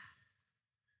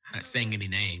 Not saying any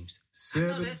names.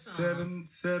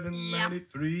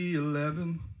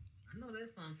 7779311. I know that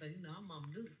song, but you know, I'm on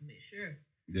Luke to make sure.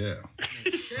 Yeah.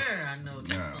 Make sure I know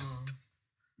that song.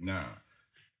 Nah.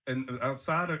 And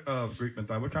outside of Greek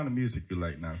mythology, what kind of music you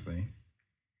like now, Sing?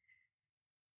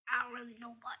 I don't really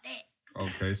know about that.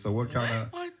 Okay, so what kind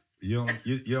of you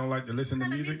don't like to listen to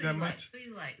What kind of music that you much? Like? Who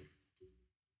you like?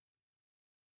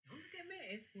 Don't get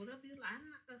mad. Whatever you like. I'm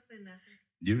not gonna say nothing.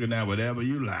 You can have whatever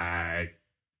you like.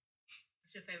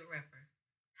 What's your favorite rapper?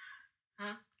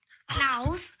 Huh?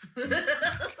 House.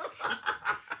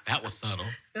 That was subtle.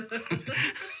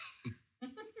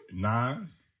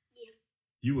 Nas? Yeah.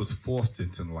 You was forced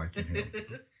into liking him.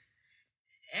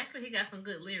 Actually, he got some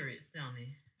good lyrics, don't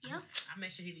he? Yep. I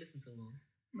make sure he listen to them.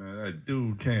 Man, that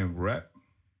dude can't rap.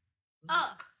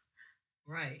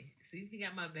 Right. See, he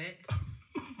got my back.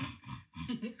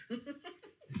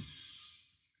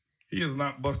 He is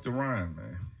not Busta Rhymes,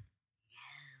 man.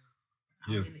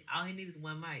 All he needs is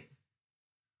one mic.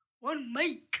 One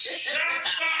mic.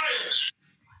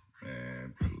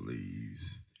 Man,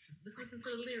 please. Just listen to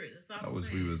the lyrics. That's all I I'm wish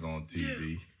saying. we was on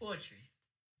TV. It's poetry.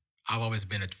 I've always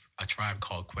been a Tribe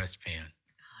Called Quest fan.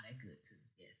 Oh, that good too.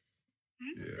 Yes.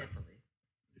 Yeah. Definitely.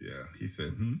 Yeah. He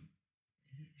said,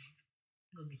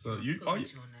 Go get So you you on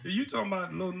that. you talking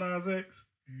about Lil Nas X?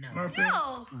 No. Know what I'm saying?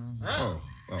 No. Oh,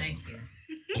 Oh. thank you.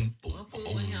 Boom, boom, Don't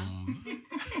fool with him.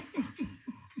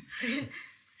 The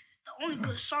only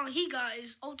good song he got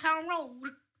is Old Town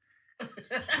Road.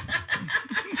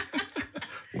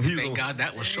 Well, he's Thank God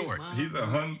that was short. He's a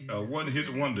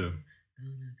one-hit wonder.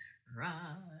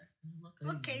 Right.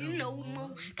 Okay, you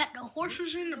know, got the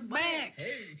horses in the back.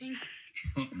 Hey.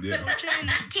 Yeah. Trying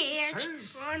to catch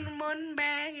on the one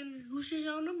bag and horses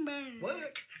on the back.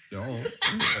 Work. Yeah.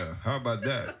 How about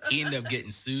that? He ended up getting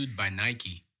sued by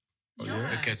Nike Oh, yeah.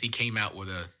 because he came out with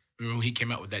remember when he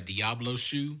came out with that Diablo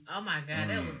shoe? Oh my God,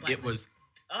 that was like It was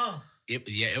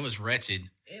it was wretched.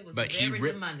 It was but very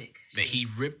demonic. But he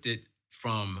ripped it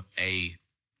from a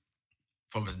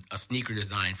sneaker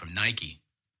design from Nike.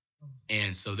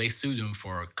 And so they sued him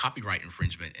for copyright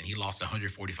infringement, and he lost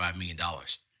 $145 million.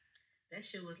 That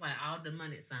shit was like all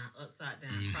demonic sign upside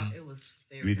down. Mhm. It was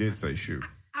very We did demonic. say shoe.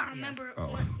 I remember Oh.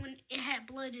 when it had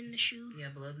blood in the shoe. Yeah,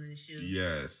 blood in the shoe.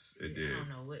 Yes, it I did. don't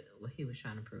know what he was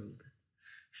trying to prove.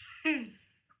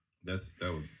 I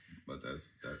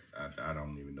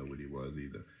don't even know what he was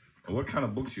either. What kind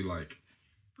of books you like?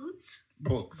 Boots?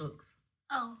 Books.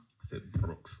 Oh. I said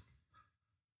Brooks.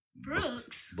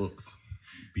 Brooks. Books.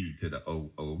 B to the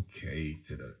O, O, K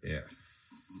to the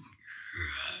S.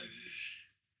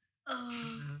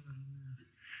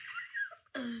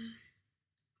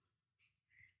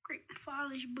 Great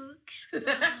Father's books.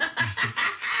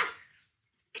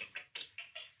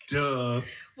 Duh.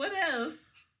 What else?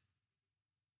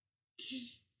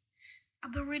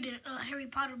 I've been reading Harry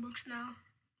Potter books now.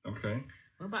 Okay.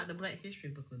 What about the Black History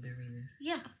book we've been reading?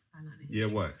 Yeah. Yeah,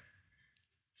 what?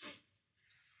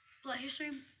 Black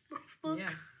History book? Yeah.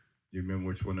 You remember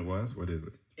which one it was? What is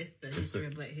it? It's the history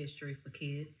of Black history for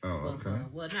kids. Oh, okay.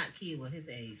 Well, not kid, well, his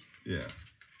age. Yeah.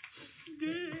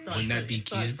 Wouldn't that be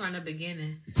starts kids? from the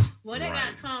beginning. Well, they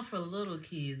got some for little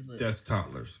kids, but that's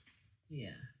toddlers. Yeah,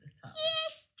 that's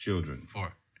toddlers. Children.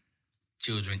 For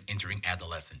children entering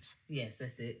adolescence. Yes,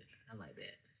 that's it. I like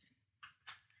that.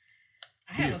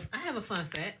 I have a fun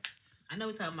fact. I know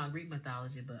we're talking about Greek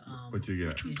mythology, but what you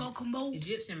got? You talking about?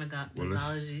 Egyptian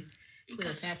mythology.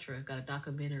 Cleopatra got a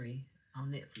documentary on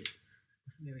Netflix.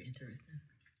 It's very interesting.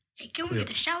 Hey, can we get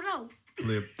a shout out?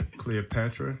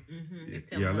 Cleopatra?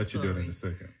 Mm-hmm. Yeah, I'll let you do it in a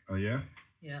second. Oh, yeah?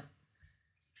 Yeah.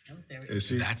 That was very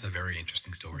interesting. That's a very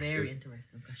interesting story. Very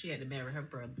interesting, because she had to marry her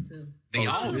brother, too. They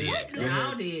all did. They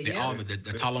all did, They all did.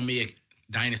 The Ptolemaic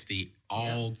dynasty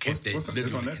all kept it literally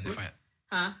it's on in the Netflix? fight.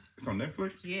 Huh? It's on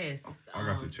Netflix? Yes. I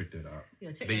got to check that out.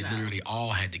 Yeah, check They that out. literally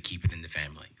all had to keep it in the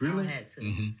family. Really? All had to.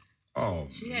 Mm-hmm. Oh,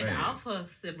 She had to off her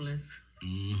siblings.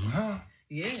 Mm-hmm. Huh?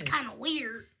 Yes. It's kind of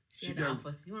weird. She had to off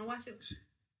us. You want to watch it?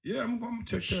 Yeah, I'm going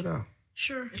to check that out.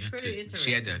 Sure. It's pretty interesting.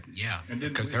 She had to, And then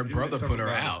because we- her we brother talk put her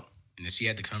about- out, and then she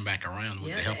had to come back around with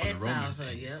Yeah, the help of the Romans her,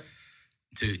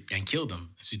 and kill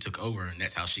them. She took over, and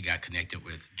that's how she got connected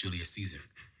with Julius Caesar.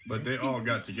 But they all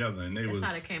got together, and they That's was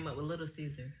how they came up with Little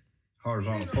Caesar.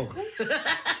 horizontal poker.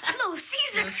 Little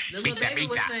Caesar. The little baby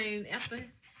was named after.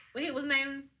 Well, he was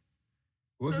named.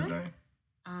 What's his name?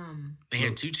 They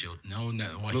had two children. No.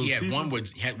 Well, Little he had one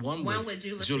Caesars? with One with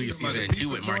Julius Caesar. Caesar and two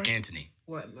with Mark Antony.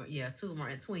 Yeah, two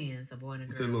Martin twins, a boy and a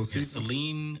Is it girl. Little Yeah, Caesar?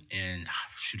 Celine and I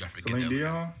forget Celine that.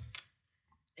 Dion?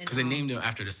 Because they named him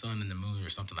after the sun and the moon or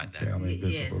something like that. Yeah, I mean,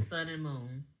 Yes, the sun and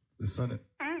moon. The sun.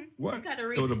 What? You gotta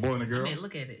read It was a boy and a girl? I mean,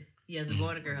 look at it. He has a boy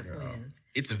and a girl twins.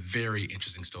 It's a very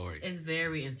interesting story. It's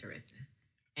very interesting.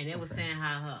 And they was saying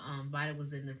how her body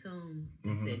was in the tomb.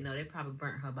 They said no, they probably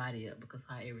burnt her body up because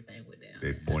how everything went down.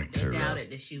 They boinked They her doubted up.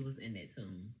 that she was in that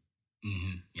tomb. Mm-hmm.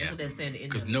 That's Yeah, what they're saying.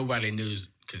 because nobody knew.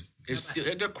 Because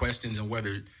there are questions on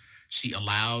whether she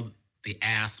allowed the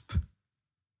asp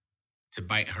to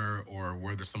bite her, or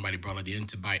whether somebody brought it in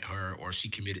to bite her, or she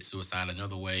committed suicide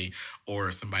another way,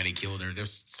 or somebody killed her.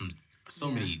 There's so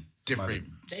many different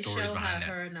They stories show how behind that.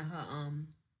 her and her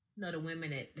the women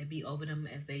that be over them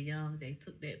as they young, they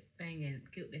took that thing and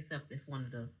killed themselves. That's one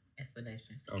of the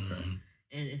explanations. Okay. Mm-hmm.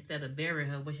 And instead of burying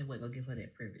her, wish it wasn't gonna give her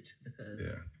that privilege because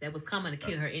that was coming to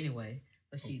kill her anyway.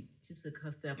 But she took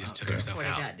herself Just out took herself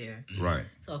before out. they got there. Mhm. Right.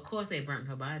 So of course they burnt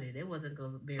her body. They wasn't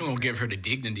gonna bury We're gonna give her the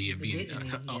dignity of The being dignity,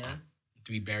 yeah.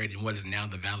 to be buried in what is now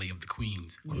the Valley of the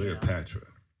Queens. Cleopatra.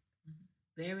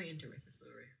 Very interesting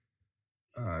story.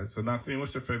 All right. So, Nassim,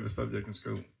 what's your favorite subject in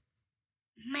school?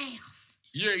 Math.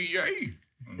 Yay!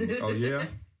 Oh, yeah?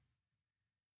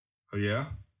 Oh, yeah?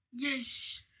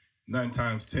 Yes. 9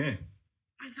 times 10.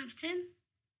 9 times 10?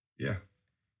 Yeah.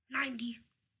 90.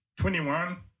 21.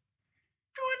 21.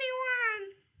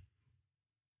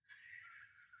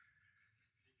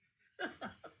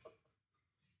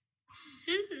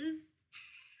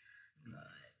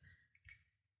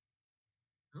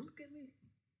 Don't look at me.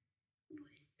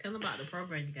 Tell them about the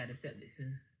program you got accepted to.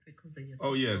 Because of your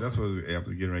Oh, yeah. That's what I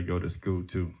was getting ready to go to school,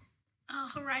 too.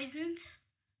 Horizons.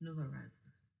 New Horizons.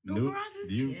 New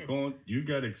Horizons? Yes. You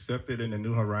got accepted in the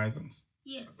New Horizons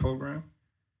Yeah. program?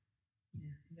 Yeah,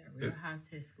 you got real high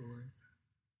test scores.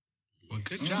 Well,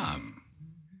 good job.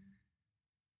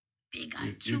 Big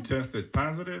You tested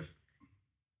positive?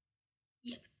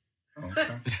 Yep.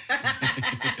 Okay.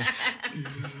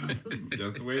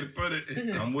 That's the way to put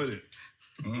it. I'm with it.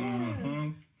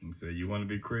 Mm-hmm. And say, you want to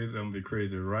be crazy? I'm going to be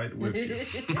crazy right with you.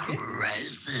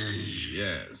 Crazy.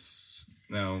 Yes.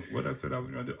 Now, what I said I was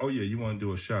going to do. Oh, yeah, you want to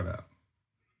do a shout out.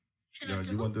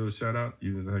 You want to do a shout out?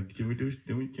 Can we do a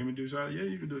shout out? Yeah,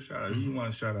 you can do a shout out. Who you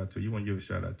want to shout out to? You want to give a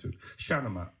shout out to? Shout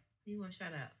them out. You want to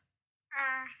shout out?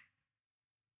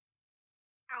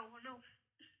 I don't know.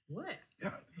 What?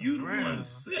 Yeah, you the one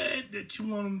said that you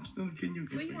want them. Can you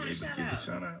Who you be wanna able to shout give a out?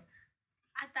 shout out?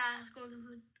 I thought I was going to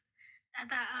I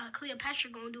thought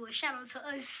Cleopatra gonna do a shout out to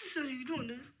us since you doing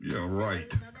this. Yeah, right.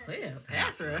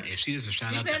 Cleopatra. If she does a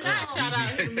shout She out better to not us, shout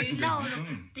out to me. No,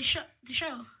 the show.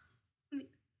 I mean,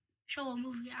 show or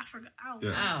movie. I forgot.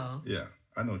 Yeah. Oh. Yeah,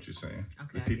 I know what you're saying. Okay,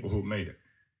 The I people get who made it.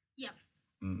 Yeah.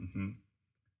 Mm-hmm.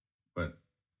 But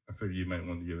I figured you might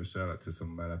want to give a shout out to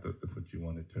somebody. I thought that's what you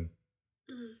wanted to.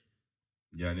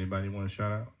 Yeah, anybody want to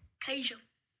shout out? Kasia.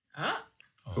 Oh.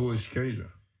 Who is Kasia?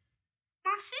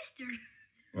 My sister.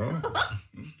 Oh,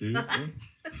 excuse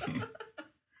me.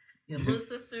 Your little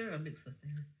sister or big sister?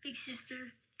 Big sister.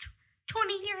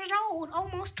 20 years old.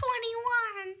 Almost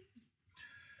 21.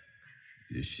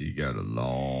 Yeah, she got a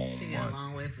long She got a one.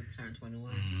 long way for turn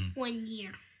 21. 1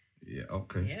 year. Yeah,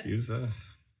 okay, Yeah. excuse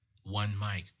us. one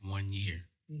mic, 1 year.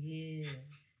 Yeah.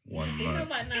 1 You know month.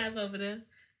 about Nas over there.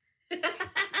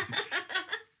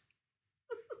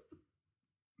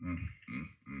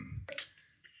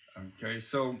 Okay,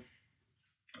 so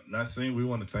Nassim, we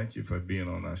want to thank you for being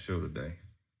on our show today.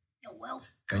 You're welcome.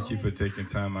 Thank you for taking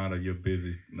time out of your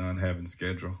busy, non-having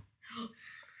schedule.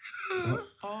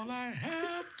 All I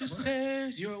have to say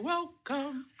is you're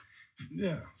welcome.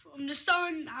 Yeah. From the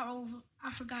start,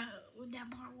 I forgot what that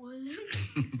part was.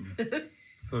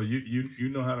 So you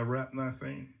know how to rap,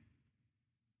 Nassim?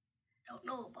 Don't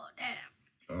know about that.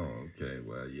 Oh, okay.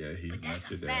 Well, yeah, he's But that's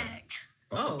not a your dad. fact.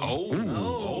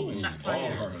 Oh, Shots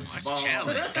fired. that's a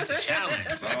challenge. That's a challenge.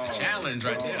 That's a challenge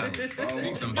right there.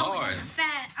 Need some bars.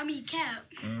 Fat. I mean, Cap.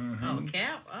 Oh,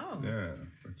 Cap? Oh. Yeah,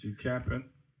 but you capping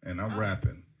and I'm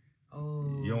rapping.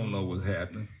 Oh. You don't know what's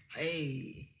happening.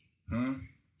 Hey. Huh?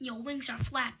 Your wings are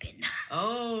flapping.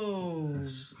 Oh.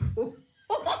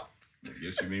 I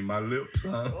guess you mean my lips,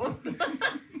 huh?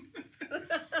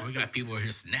 We got people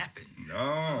here snapping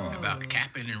No. about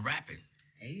capping and rapping.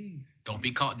 Hey. Don't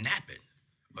be caught napping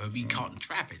or be caught in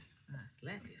trapping. I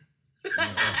slap you.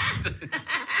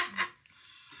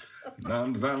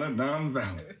 Non-violent.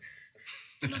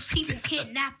 Those people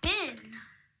kidnapping.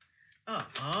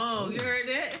 Oh, you heard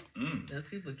that? That's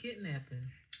people kidnapping.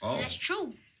 Oh, That's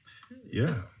true.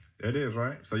 yeah, that is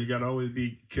right. So you got to always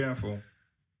be careful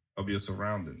of your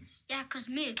surroundings. Yeah, because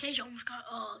me and Kasia almost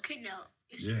got kidnapped.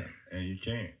 Yeah, and you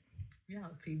can't.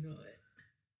 Y'all people.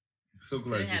 So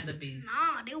Still glad had you to be.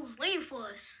 Nah, they was waiting for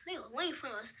us.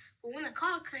 But when the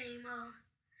car came,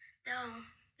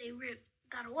 they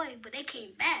got away, but they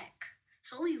came back.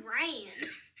 So we ran.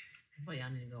 Boy, y'all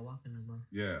need to go walking no more.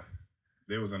 Yeah,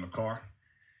 they was in a car.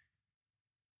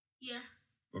 Yeah,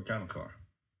 What kind of car?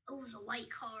 it was a white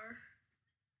car.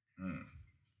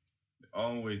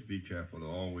 Always be careful of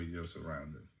always your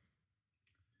surroundings.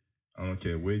 I don't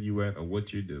care where you at or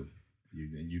what you do.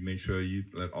 You make sure you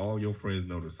let all your friends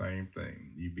know the same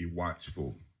thing. You be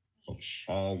watchful.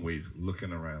 Always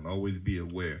looking around. Always be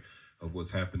aware of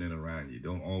what's happening around you.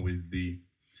 Don't always be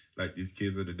like these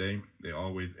kids of today. They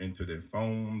always into their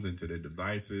phones, into their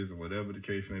devices, or whatever the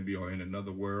case may be, or in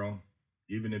another world.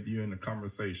 Even if you're in a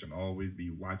conversation, always be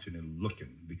watching and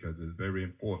looking, because it's very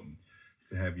important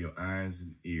to have your eyes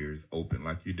and ears open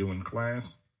like you do in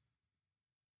class.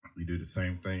 You do the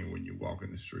same thing when you walk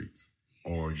in the streets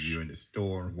or you're in the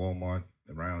store, Walmart,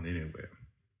 around anywhere.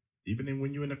 Even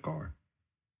when you're in the car.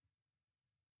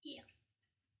 Yeah,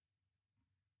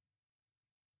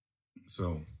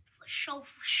 So, for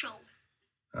sure.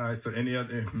 all right. So,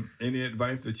 any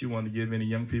advice that you want to give any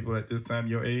young people at this time,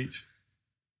 your age?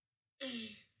 They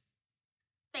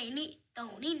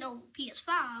don't need no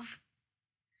PS5.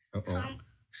 So Uh-oh. I'm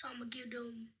gonna give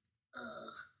them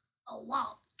a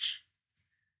watch.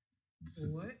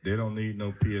 What? They don't need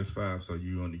no PS5, so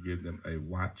you want to give them a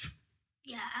watch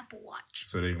Yeah, Apple Watch.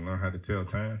 so they can learn how to tell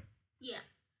time. Yeah.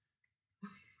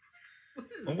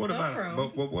 But what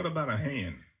about a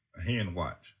hand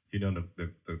watch? You know,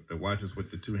 the watches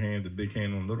with the two hands, the big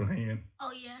hand and the little hand.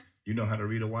 Oh yeah. You know how to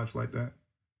read a watch like that?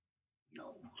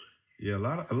 No. Yeah,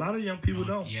 a lot of young people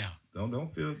don't. Yeah.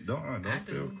 Don't feel I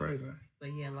feel do. crazy. But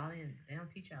yeah, a lot of them, they don't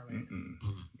teach y'all that. Mm-mm.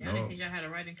 They don't No. teach y'all how to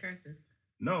write in cursive.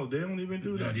 No, they don't even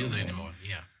do Not that. do no that more. anymore.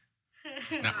 Yeah.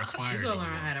 It's not You required go learn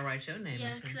anymore. how to write your name.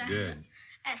 Yeah, in because cursive.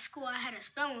 Yeah. at school I had a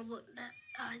spelling book that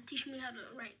teach me how to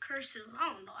write cursive.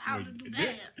 I don't know how to do Did,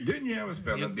 that. didn't you have a Yeah,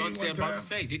 spelling bee about one time? to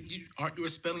say, aren't you a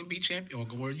spelling bee champion?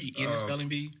 Or were you in a spelling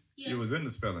bee? Yeah. You was in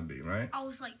the spelling bee, right? I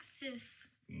was like 5th.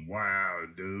 Wow,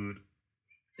 dude.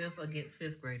 5th against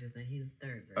 5th graders, and he was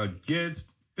 3rd grade. Against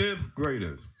 5th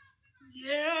graders.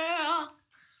 Yeah.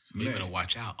 You Man. better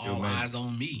watch out. Yo, All man. eyes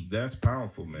on me. That's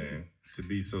powerful, man, to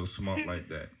be so smart like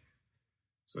that.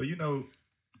 So,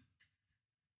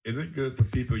 is it good for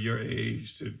people your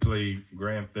age to play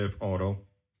Grand Theft Auto?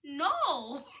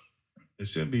 No. It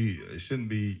shouldn't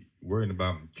be worrying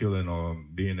about killing or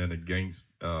being in a gang,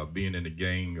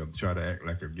 or try to act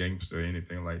like a gangster or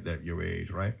anything like that your age,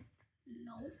 right?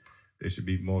 No. They should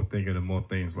be more thinking of more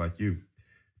things like you.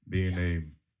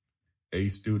 Being a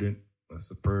student, a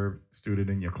superb student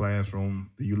in your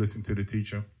classroom. Do you listen to the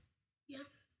teacher? Yeah.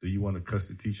 Do you want to cuss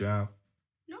the teacher out?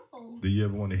 No. Do you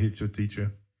ever want to hit your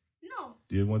teacher? No.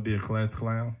 Do you want to be a class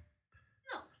clown?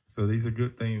 No. So these are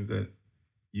good things that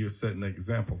you're setting an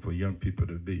example for young people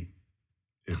to be.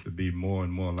 Is to be more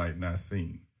and more like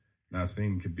Nasim.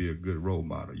 Nasim can be a good role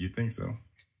model. You think so?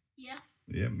 Yeah.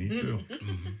 Yeah, me too.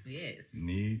 Yes.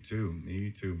 Me too,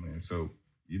 man. So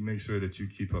you make sure that you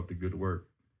keep up the good work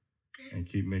and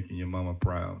keep making your mama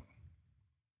proud.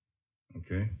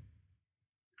 Okay?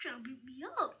 Trying to beat me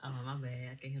up. Oh, my bad.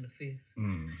 I can't hear the fist.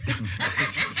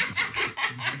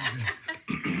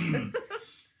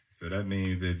 So that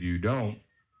means if you don't,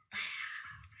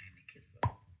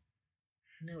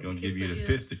 gonna give you the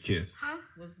fist to kiss. Huh?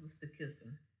 What's the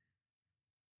kissing?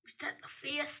 Was that the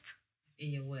fist?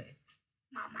 In your what?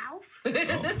 My mouth?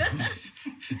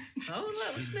 Oh,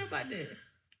 look, what you know about that?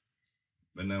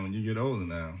 But now when you get older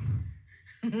now,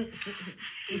 you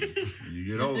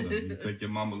take your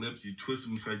mama lips, you twist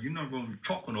them and say, you're not gonna be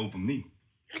talking over me.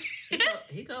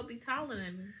 He gonna be taller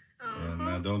than me.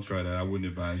 Now don't try that. I wouldn't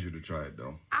advise you to try it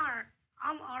though.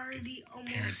 I'm already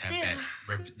almost Parents have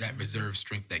there. that reserve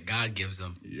strength that God gives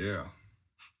them. Yeah.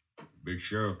 Big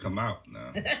Cheryl come out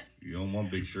now. You don't want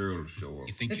Big Cheryl to show up.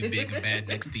 You think you're big and bad.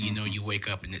 Next thing you know, you wake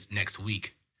up and it's next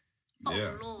week.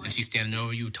 Yeah. Oh, Lord. And she's standing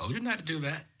over you. Told you not to do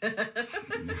that. They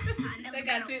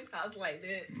got TikToks like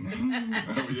that.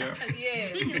 Oh, yeah. Yeah.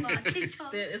 Speaking about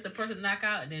TikTok. It's a person knock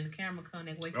out and then the camera come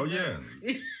and wake Oh, you yeah. up.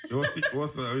 We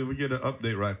get an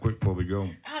update right quick before we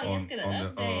go let's get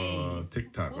an update. the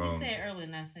TikTok. What we said earlier,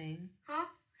 Nasim? Huh?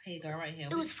 Here you go, right here.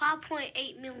 It was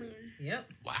 5.8 million. Yep.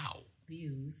 Wow.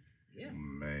 Views. Yep.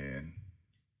 Man.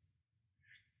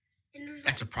 And there's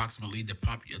That's approximately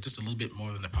just a little bit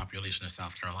more than the population of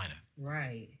South Carolina.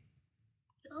 Right.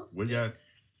 We got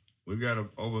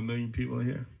over 1 million people in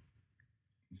here.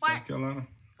 In South Carolina.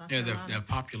 Yeah, the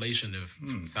population of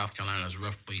South Carolina is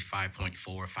roughly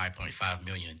 5.4, 5.5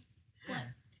 million. Yeah.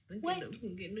 We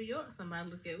can get New York somebody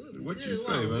to look at. What you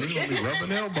say, man? We're going to be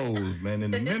rubbing elbows, man,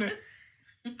 in a minute.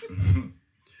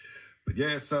 But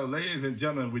yeah, so ladies and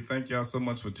gentlemen, we thank y'all so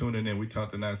much for tuning in. We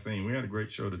talked to Nasim. We had a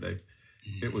great show today.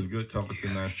 It was good talking to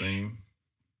Nasim.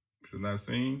 So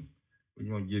Nasim, we're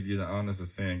going to give you the honors of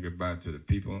saying goodbye to the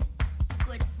people.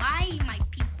 goodbye, my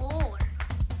people.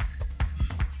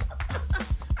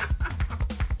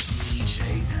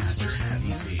 DJ Pastor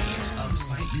Happy Feet of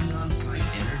Sight Beyond Sight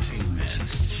Entertainment.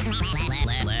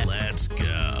 Let's go.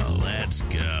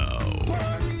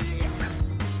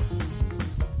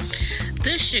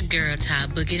 This your girl, Ty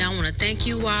Boogie. I want to thank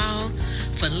you all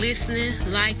for listening,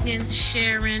 liking,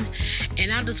 sharing,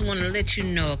 and I just want to let you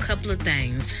know a couple of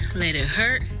things. Let it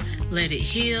hurt, let it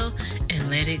heal, and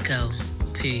let it go.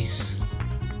 Peace.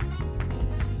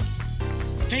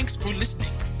 Thanks for listening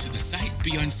to the Sight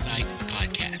Beyond Sight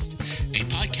podcast, a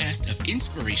podcast of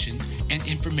inspiration and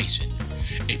information,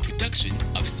 a production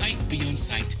of Sight Beyond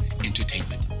Sight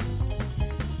Entertainment.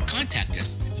 Contact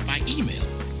us by email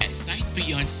at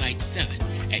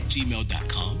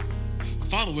sightbeyondsight7@gmail.com.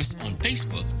 Follow us on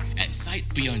Facebook at Sight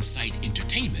Beyond Sight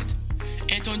Entertainment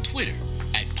and on Twitter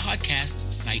at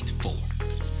Podcast Sight 4.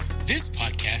 This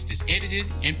podcast is edited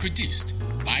and produced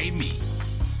by me,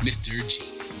 Mr. G.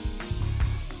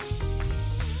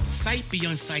 Sight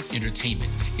Beyond Sight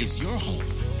Entertainment is your home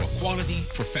for quality,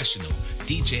 professional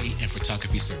DJ and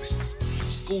photography services,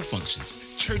 school functions,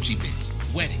 church events,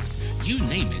 weddings, you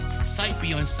name it. Sight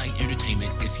Beyond Sight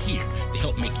Entertainment is here to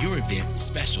help make your event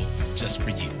special just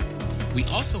for you. We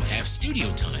also have studio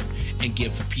time and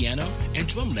give piano and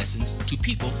drum lessons to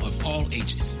people of all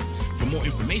ages. For more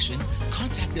information,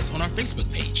 contact us on our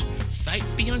Facebook page, Sight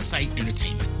Beyond Sight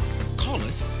Entertainment. Call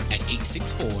us at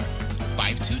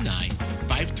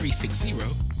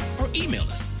 864-529-5360 or email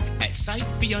us at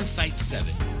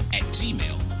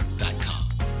sightbeyondsight7@gmail.com.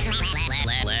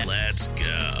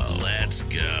 Let's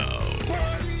go.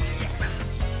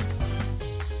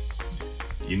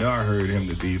 You know, I heard him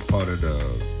to be part of the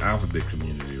alphabet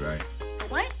community, right?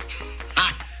 What?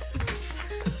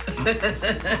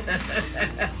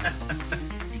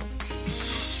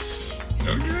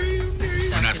 Okay.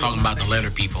 We're not talking about the letter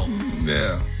people.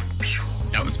 Yeah.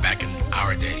 That was back in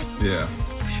our day. Yeah.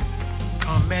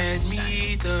 Come at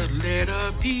me, the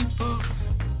letter people.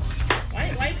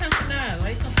 Why you come from now?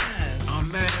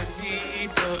 Come at me,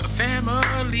 the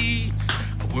family.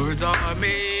 Words are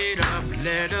made of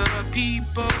letter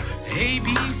people. A,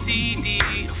 B, C, D,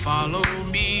 follow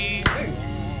me.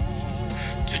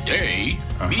 today,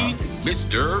 meet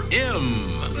Mr.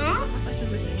 M. I thought you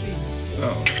were Mr. G.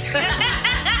 Oh.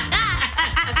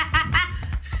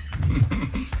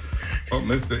 Oh,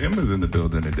 Mr. M is in the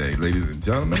building today, ladies and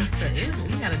gentlemen. Mr. M,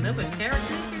 we got another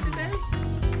character.